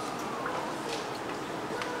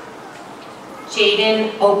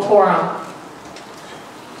 Jaden Oporum.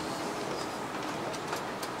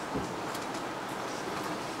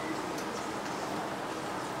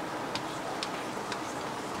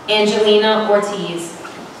 Angelina Ortiz.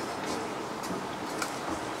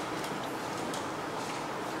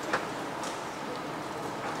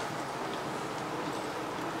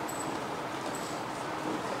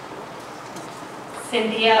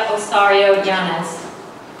 Cynthia Osario Llanes.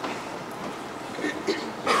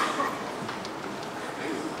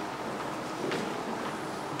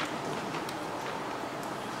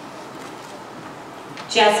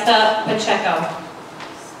 Jessica Pacheco.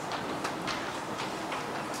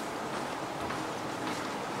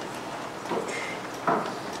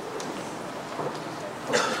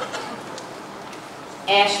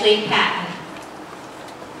 Ashley Patton.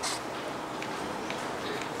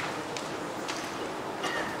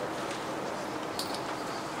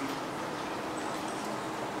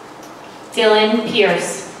 Dylan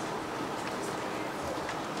Pierce.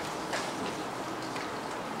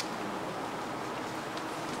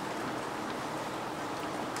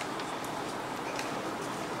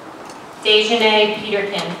 Dejanae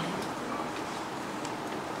Peterkin.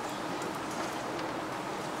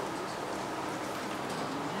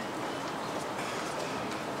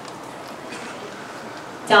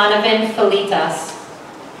 Donovan Felitas.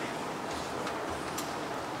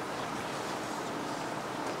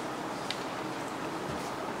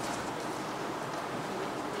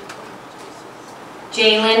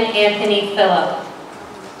 Jalen Anthony Phillip.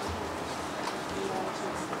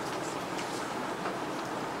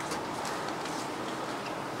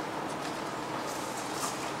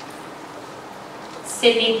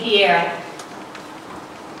 Sydney Pierre.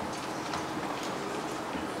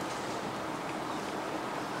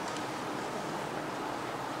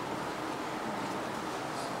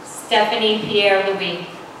 Stephanie Pierre-Louis.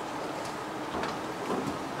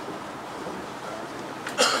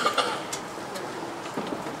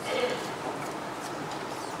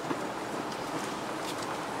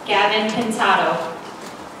 Gavin Pintado.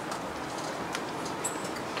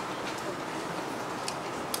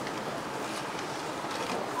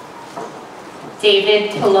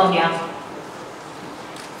 David Polonia.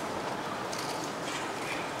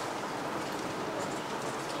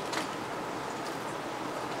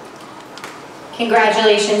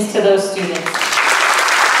 Congratulations to those students.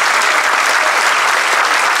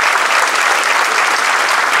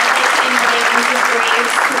 I'd like to invite Mrs.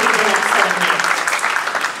 Graves to read the next set of names.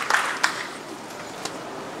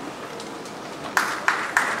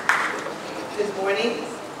 Good morning.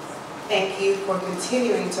 Thank you for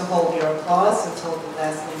continuing to hold your applause until the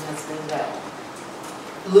last name has been read.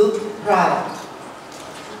 Luke Prada.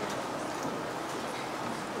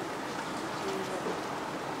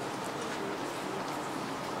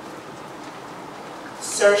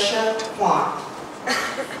 Saoirse Kwan.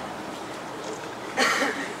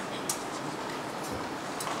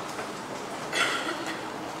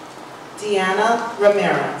 Deanna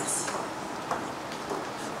Ramirez.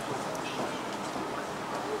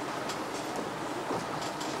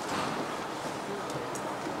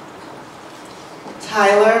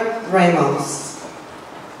 Tyler Ramos.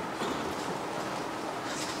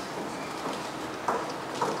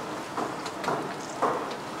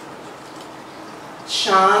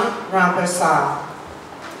 Sean Rampersad.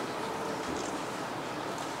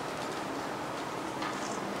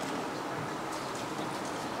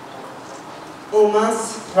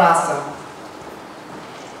 Umas Rasa.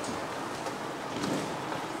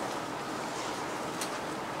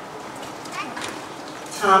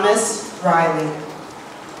 Thomas Riley.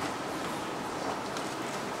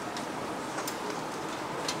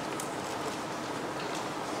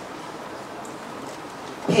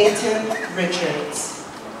 Peyton Richards.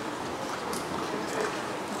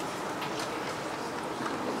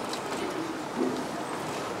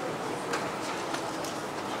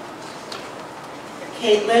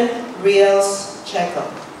 Caitlin Rios Checo.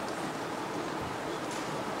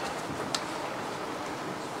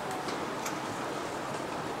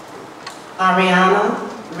 Ariana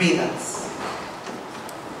Rivas.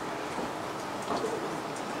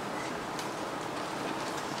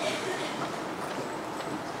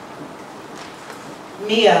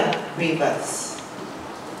 Mia Rivas.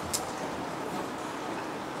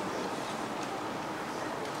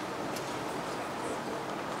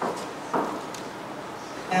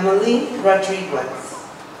 Emily Rodriguez.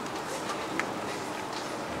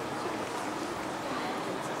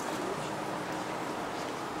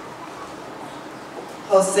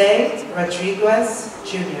 Jose Rodriguez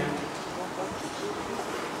Jr.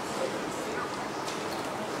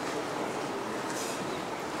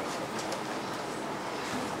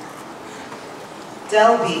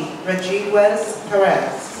 Delby Rodriguez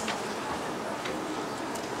Perez.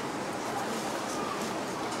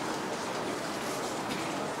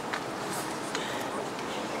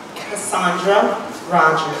 Cassandra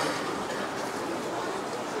Roger.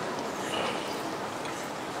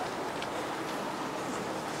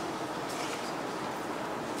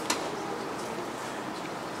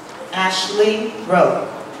 Ashley Rowe.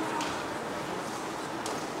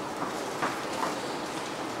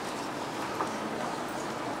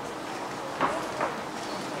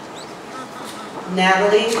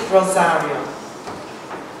 Natalie Rosario.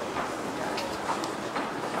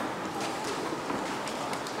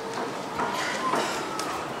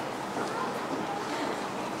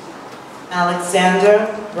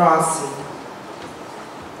 Alexander Rossi.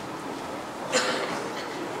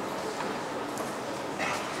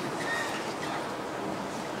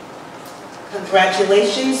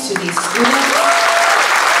 Congratulations to these students.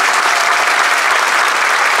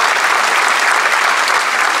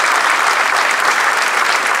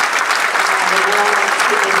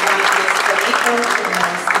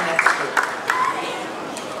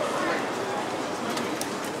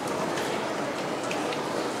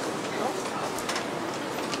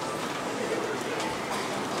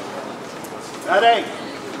 Ready?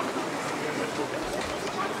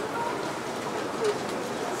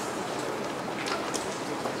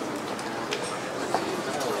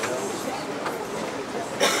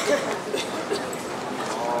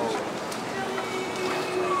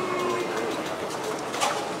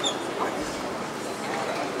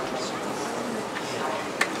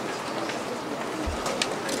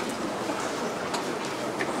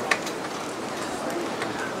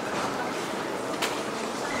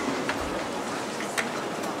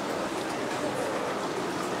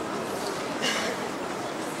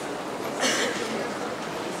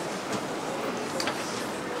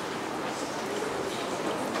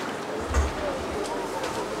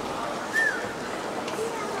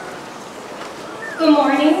 Good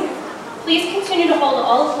morning. Please continue to hold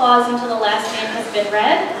all applause until the last name has been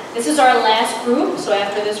read. This is our last group, so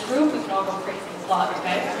after this group, we can all go crazy. lot,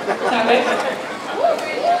 okay? Sound good?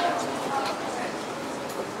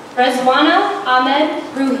 Rezwana Ahmed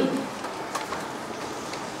Ruhi.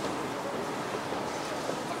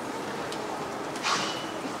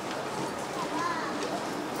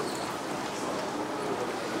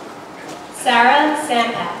 Sarah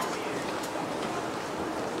Sampat.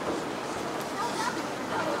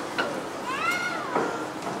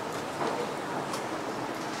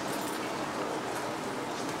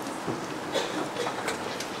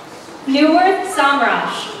 Neworth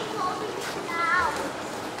Samraj.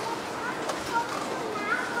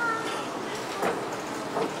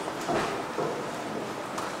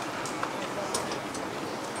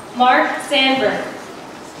 Mark Sandberg.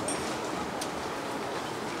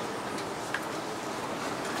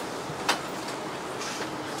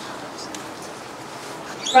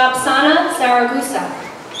 Rapsana Saragusa.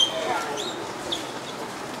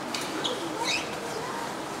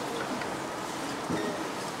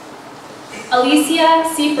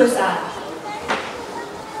 Alicia C. Prasad.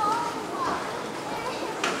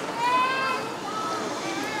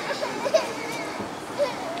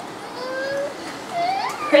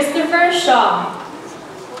 Christopher Shaw.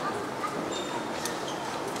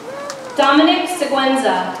 Dominic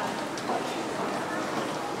Seguenza.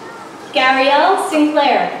 Gabrielle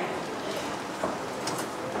Sinclair.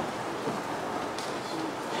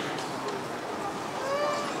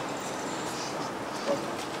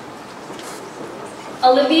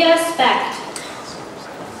 Olivia Specht.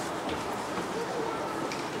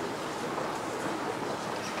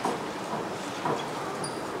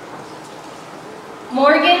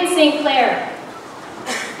 Morgan St. Clair.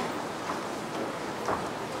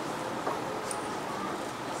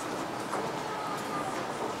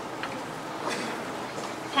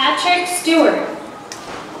 Patrick Stewart.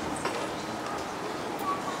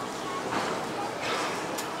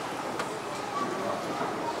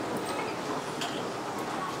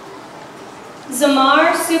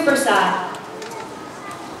 Zamar Supersad.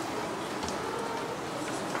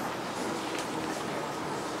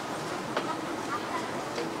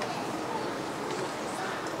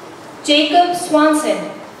 Jacob Swanson.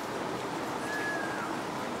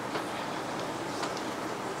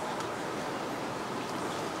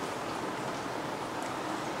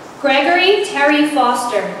 Gregory Terry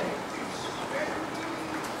Foster.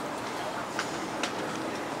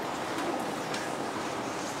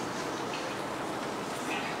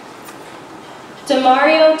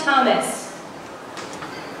 Demario Thomas.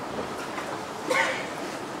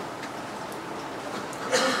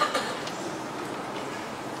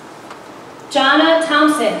 Jonna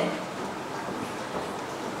Thompson.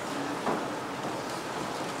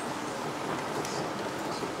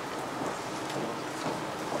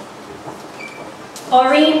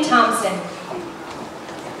 Maureen Thompson.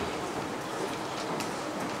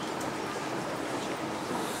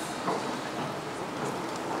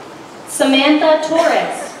 Samantha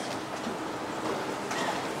Torres.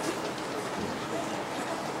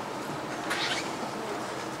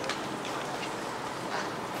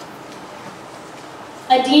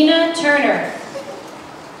 Adina Turner.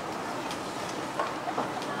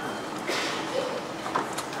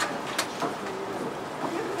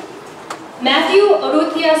 Matthew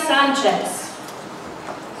Urrutia Sanchez.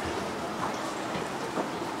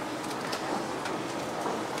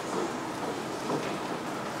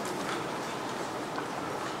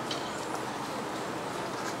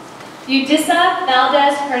 Yudisa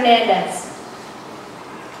Valdez Hernandez.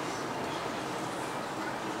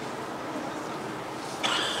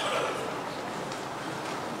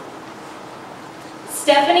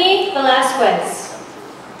 Stephanie Velasquez.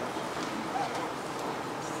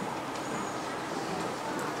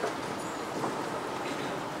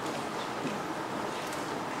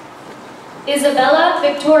 Isabella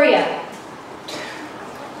Victoria.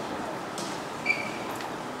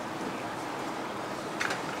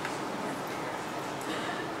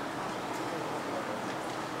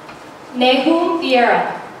 Nahum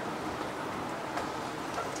Vieira.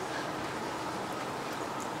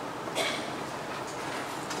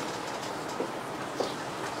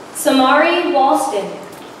 Samari Walston.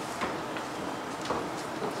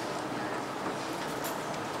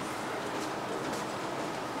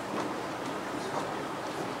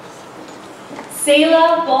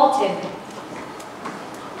 Sayla Walton.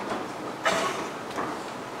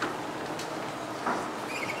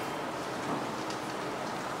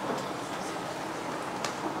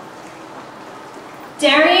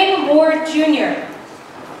 Darian Ward Jr.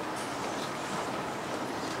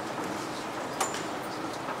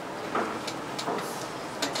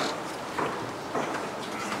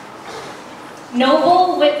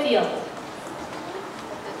 Noble Whitfield.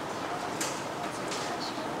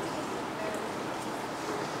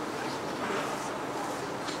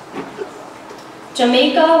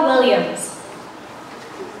 Jamaica Williams.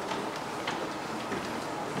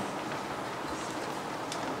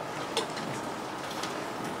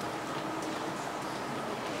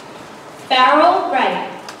 Farrell Wright.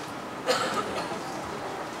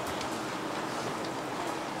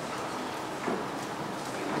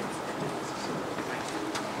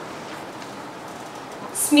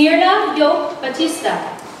 Smyrna Yoke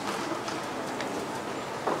Batista.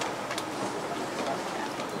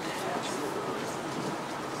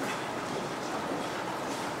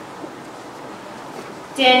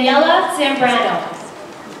 Daniela Zambrano.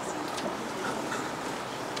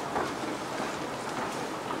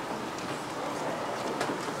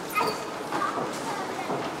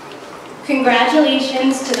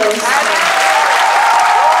 Congratulations to those students.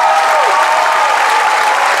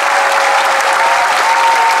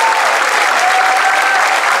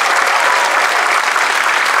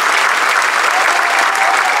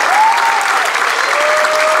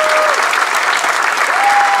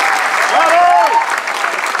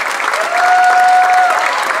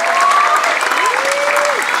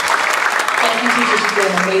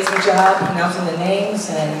 Amazing job pronouncing the names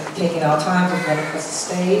and taking our time to get across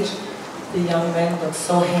the stage. The young men look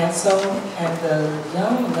so handsome, and the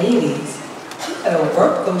young ladies, you gotta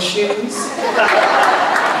work those shoes. I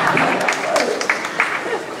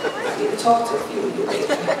need to talk to a few of you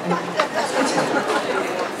later.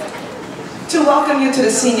 To welcome you to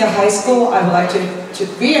the senior high school, I would like to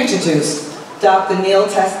reintroduce Dr. Neil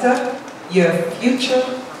Tester, your future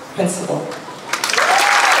principal.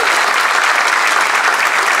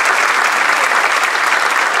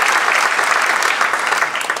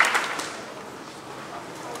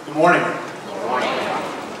 Good morning. Good morning.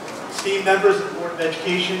 Esteemed members of the Board of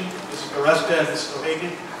Education, Mrs. Goreska and Mrs.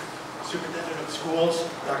 O'Hagan, Superintendent of Schools,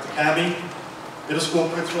 Dr. Kami, Middle School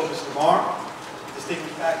Principal, Mr. Marr,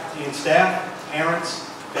 distinguished faculty and staff, parents,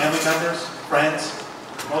 family members, friends,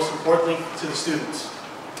 and most importantly, to the students.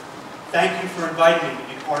 Thank you for inviting me to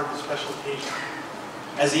be part of this special occasion.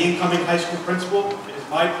 As the incoming high school principal, it is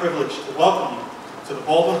my privilege to welcome you to the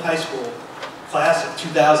Baldwin High School class of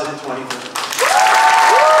 2023.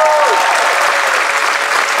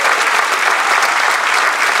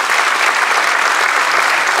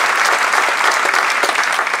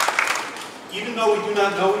 Even though we do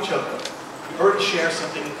not know each other, we already share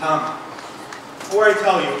something in common. Before I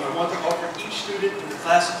tell you, I want to offer each student in the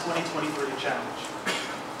class of 2023 a challenge.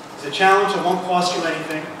 It's a challenge that won't cost you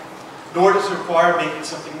anything, nor does it require making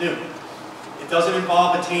something new. It doesn't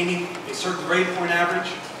involve attaining a certain grade point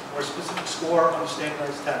average or a specific score on a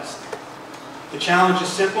standardized test. The challenge is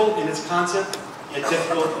simple in its concept, yet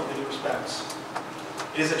difficult in many respects.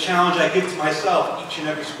 It is a challenge I give to myself each and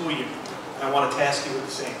every school year, and I want to task you with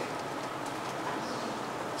the same.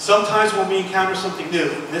 Sometimes when we encounter something new,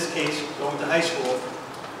 in this case, going to high school,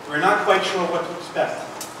 we're not quite sure what to expect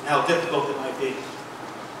and how difficult it might be.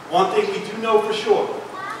 One thing we do know for sure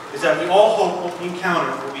is that we all hope what we encounter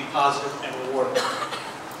will be positive and rewarding.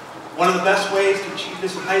 One of the best ways to achieve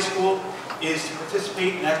this in high school is to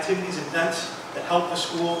participate in activities and events that help the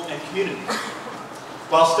school and community.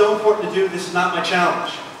 While still important to do, this is not my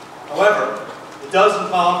challenge. However, it does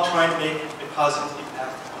involve trying to make a positive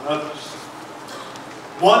impact on others.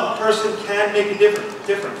 One person can make a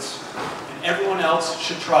difference, and everyone else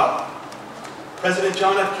should try. President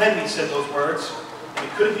John F. Kennedy said those words, and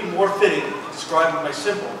it couldn't be more fitting to describe my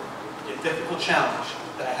simple yet difficult challenge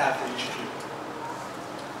that I have for each of you.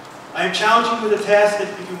 I am challenging you with a task that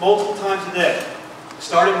you can do multiple times a day,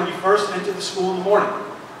 starting when you first enter the school in the morning.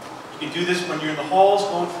 You can do this when you're in the halls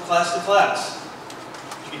going from class to class.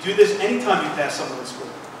 You can do this anytime you pass someone in school.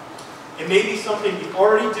 It may be something you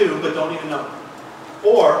already do but don't even know.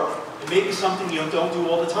 Or it may be something you don't do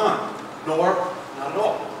all the time, nor not at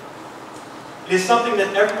all. It is something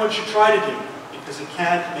that everyone should try to do because it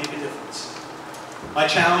can make a difference. My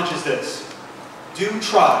challenge is this: do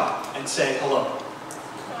try and say hello.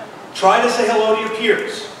 Try to say hello to your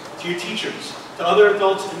peers, to your teachers, to other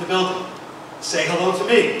adults in the building. Say hello to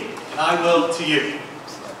me, and I will to you.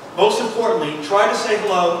 Most importantly, try to say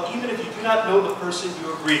hello even if you do not know the person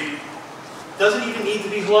you are greeting. It doesn't even need to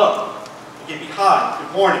be hello. It can be hi,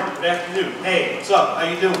 good morning, good afternoon, hey, what's up, how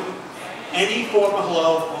you doing? Any form of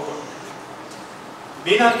hello will work.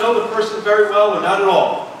 You may not know the person very well or not at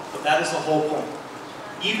all, but that is the whole point.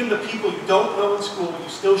 Even the people you don't know in school, you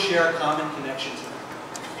still share a common connection to them.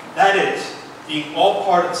 That is, being all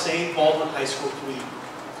part of the same Baldwin High School community.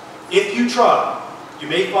 If you try, you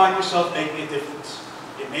may find yourself making a difference.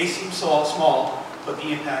 It may seem small, but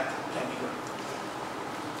the impact can be great.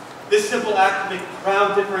 This simple act will make a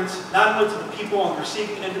profound difference, not only to the people on the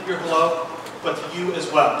receiving end of your hello, but to you as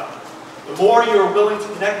well. The more you are willing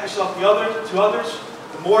to connect yourself to others,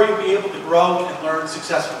 the more you'll be able to grow and learn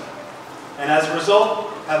successfully. And as a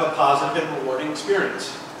result, have a positive and rewarding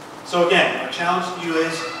experience. So again, our challenge to you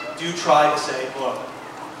is, do try to say hello.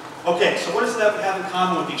 Okay, so what is that we have in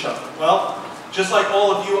common with each other? Well, just like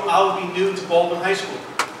all of you, I will be new to Baldwin High School.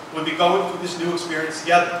 We'll be going through this new experience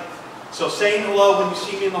together. So saying hello when you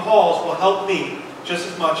see me in the halls will help me just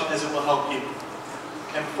as much as it will help you.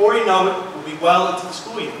 And before you know it, we'll be well into the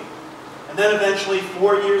school year. And then eventually,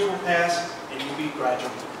 4 years will pass and you'll be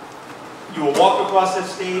graduating. You will walk across that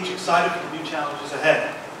stage excited for the new challenges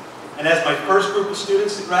ahead. And as my first group of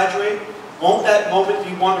students to graduate, won't that moment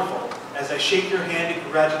be wonderful as I shake your hand in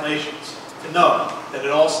congratulations to know that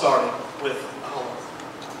it all started with a hello.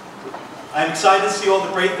 I'm excited to see all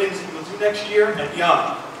the great things that you will do next year and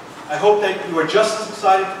beyond. I hope that you are just as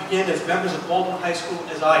excited to begin as members of Baldwin High School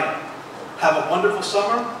as I am. Have a wonderful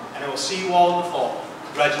summer, and I will see you all in the fall.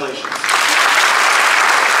 Congratulations.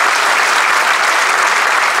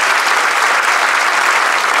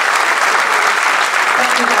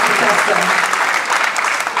 Thank you, Dr. Preston.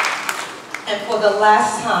 And for the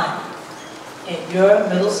last time in your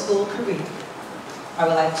middle school career, I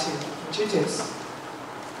would like to introduce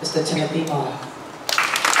Mr. Timothy Moore.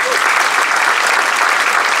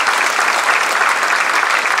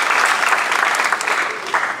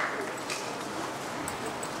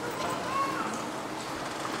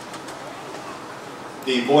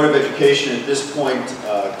 The Board of Education at this point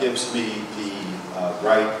gives me the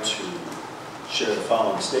right to share the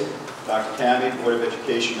following statement. Dr. Kami, Board of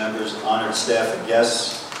Education members, honored staff and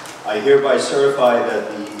guests, I hereby certify that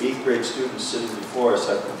the 8th grade students sitting before us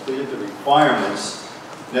have completed the requirements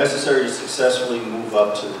necessary to successfully move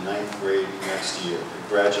up to the 9th grade next year.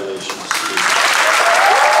 Congratulations, students.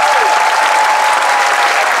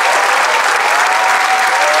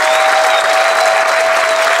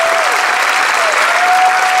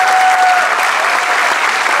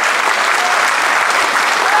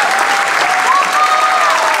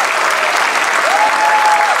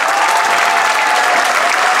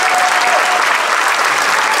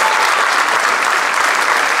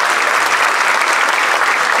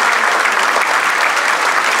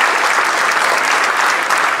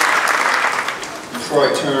 Before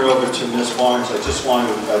I turn it over to Ms. Barnes, I just want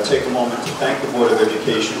to take a moment to thank the Board of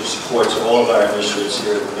Education who supports all of our initiatives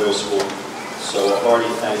here at the middle school. So a hearty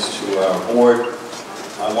thanks to our board.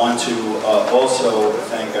 I want to also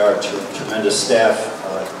thank our tremendous staff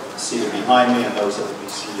seated behind me and those that will be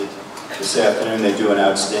seated this afternoon. They do an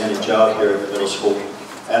outstanding job here at the middle school.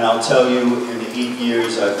 And I'll tell you, in the 8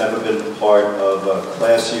 years, I've never been part of a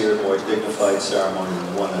classier, more dignified ceremony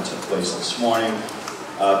than the one that took place this morning.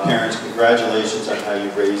 Parents, congratulations on how you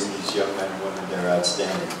raised these young men and women. They're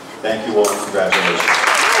outstanding. Thank you all and congratulations.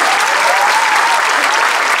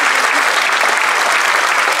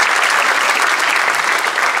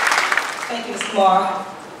 Thank you, Ms. Moore.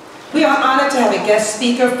 We are honored to have a guest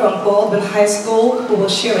speaker from Baldwin High School who will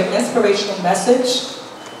share an inspirational message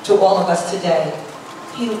to all of us today.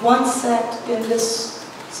 He once sat in this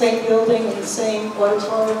same building, in the same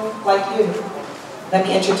auditorium like you. Let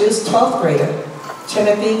me introduce 12th grader,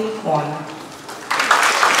 Timothy Warner.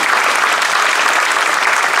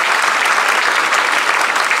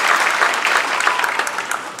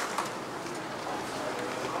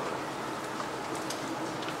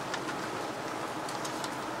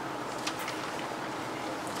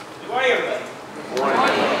 Good morning, everybody. Good morning.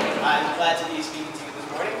 I'm glad to be speaking to you this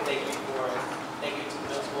morning. Thank you to the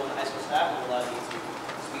middle school and high school staff who allowed me to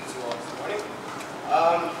speak to you all this morning.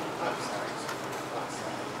 I'm sorry.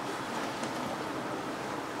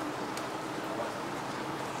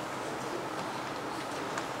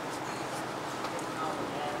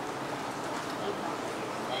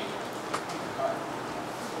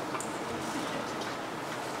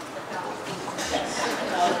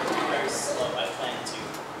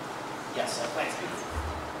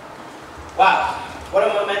 Wow, what a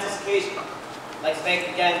momentous occasion. I'd like to thank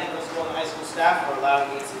again the middle school and high school staff for allowing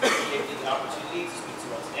me to give me the opportunity to speak to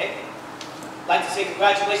you all today. I'd like to say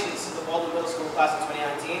congratulations to the Baldwin Middle School class of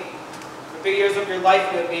 2019. For 3 years of your life,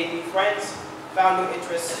 you have made new friends, found new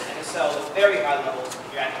interests, and excelled at very high levels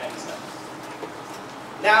in your academic studies.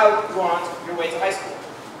 Now you are on your way to high school,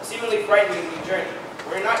 a seemingly frightening new journey,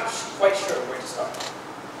 where you're not quite sure where to start.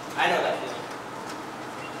 I know that feeling.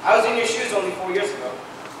 I was in your shoes only 4 years ago.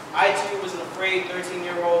 I too was an afraid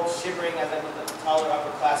 13-year-old shivering as I looked at the taller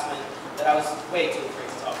upperclassmen that I was way too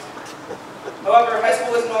afraid to talk to. However, high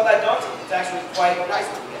school isn't all that daunting. It's actually quite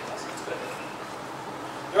nice when you get this. It's good.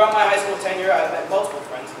 Throughout my high school tenure, I've met multiple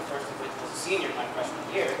friends, the first of which was a senior my freshman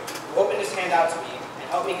year, who opened his hand out to me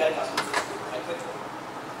and helped me get accustomed to the school quite quickly.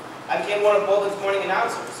 I became one of Baldwin's morning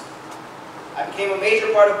announcers. I became a major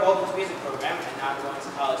part of Baldwin's music program, and now I'm going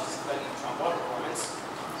to college to study trombone performance.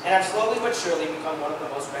 And I've slowly but surely become one of the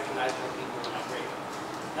most recognizable people in my grade.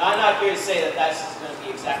 Now, I'm not here to say that that's going to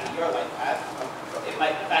be exactly your life path. It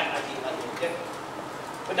might, in fact, might be like a little different.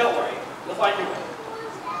 But don't worry, you'll find your way.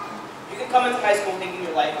 You can come into high school thinking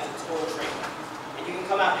your life is a total train, and you can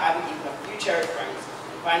come out having even a few cherished friends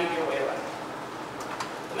and finding your way around.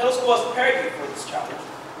 The middle school has prepared you for this challenge.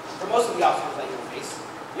 For most of the obstacles that you will face,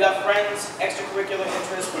 you have friends, extracurricular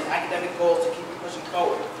interests, and academic goals to keep you pushing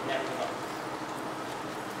forward and never give up.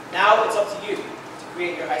 Now it's up to you to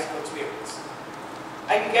create your high school experience.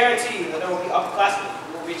 I can guarantee you that there will be upperclassmen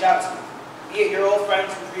who will reach out to you, be it your old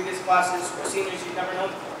friends from previous classes or seniors you've never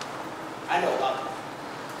known before. I know a lot of them.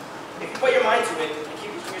 If you put your mind to it and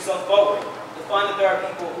keep pushing yourself forward, you'll find that there are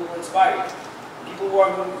people who will inspire you, people who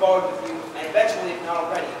are moving forward with you, and eventually, if not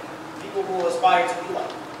already, people who will aspire to be like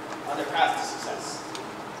you on their path to success.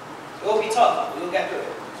 It will be tough, but you'll get through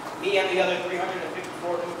it. Me and the other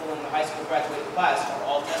 354 people in the high school graduating class are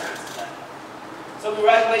all testaments to that. So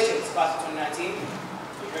congratulations, class of 2019.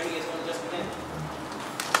 Your journey is going to just begin.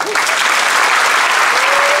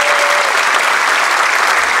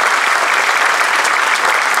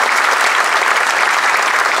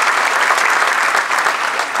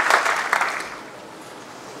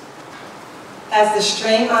 As the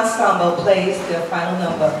string ensemble plays their final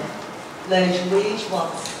number, Les Jouer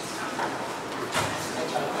once.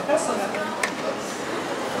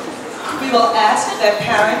 We will ask that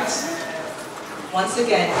parents, once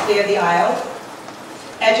again, clear the aisle.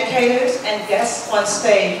 Educators and guests on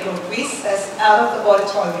stage will recess out of the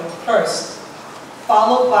auditorium first,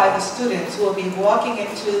 followed by the students who will be walking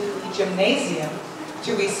into the gymnasium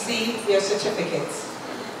to receive their certificates.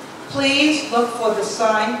 Please look for the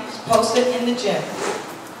sign posted in the gym.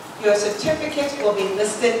 Your certificates will be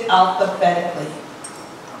listed alphabetically.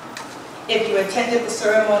 If you attended the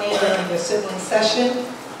ceremony during your sibling session,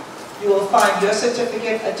 you will find your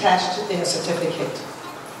certificate attached to their certificate.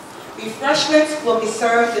 Refreshments will be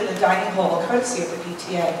served in the dining hall, courtesy of the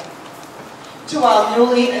PTA. To our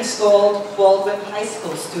newly installed Baldwin High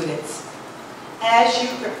School students, as you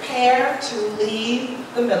prepare to leave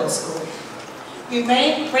the middle school,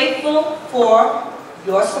 remain grateful for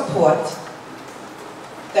your support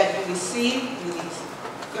that you received through these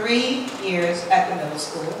 3 years at the middle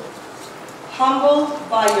school, humbled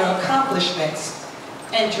by your accomplishments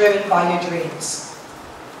and driven by your dreams.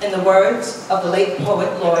 In the words of the late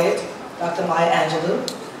poet laureate, Dr. Maya Angelou,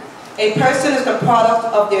 a person is the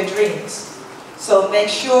product of their dreams, so make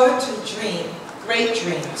sure to dream great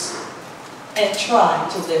dreams and try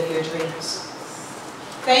to live your dreams.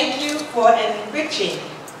 Thank you for an enriching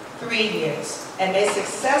 3 years, and may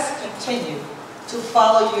success continue to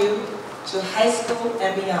follow you to high school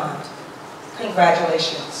and beyond.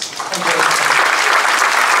 Congratulations.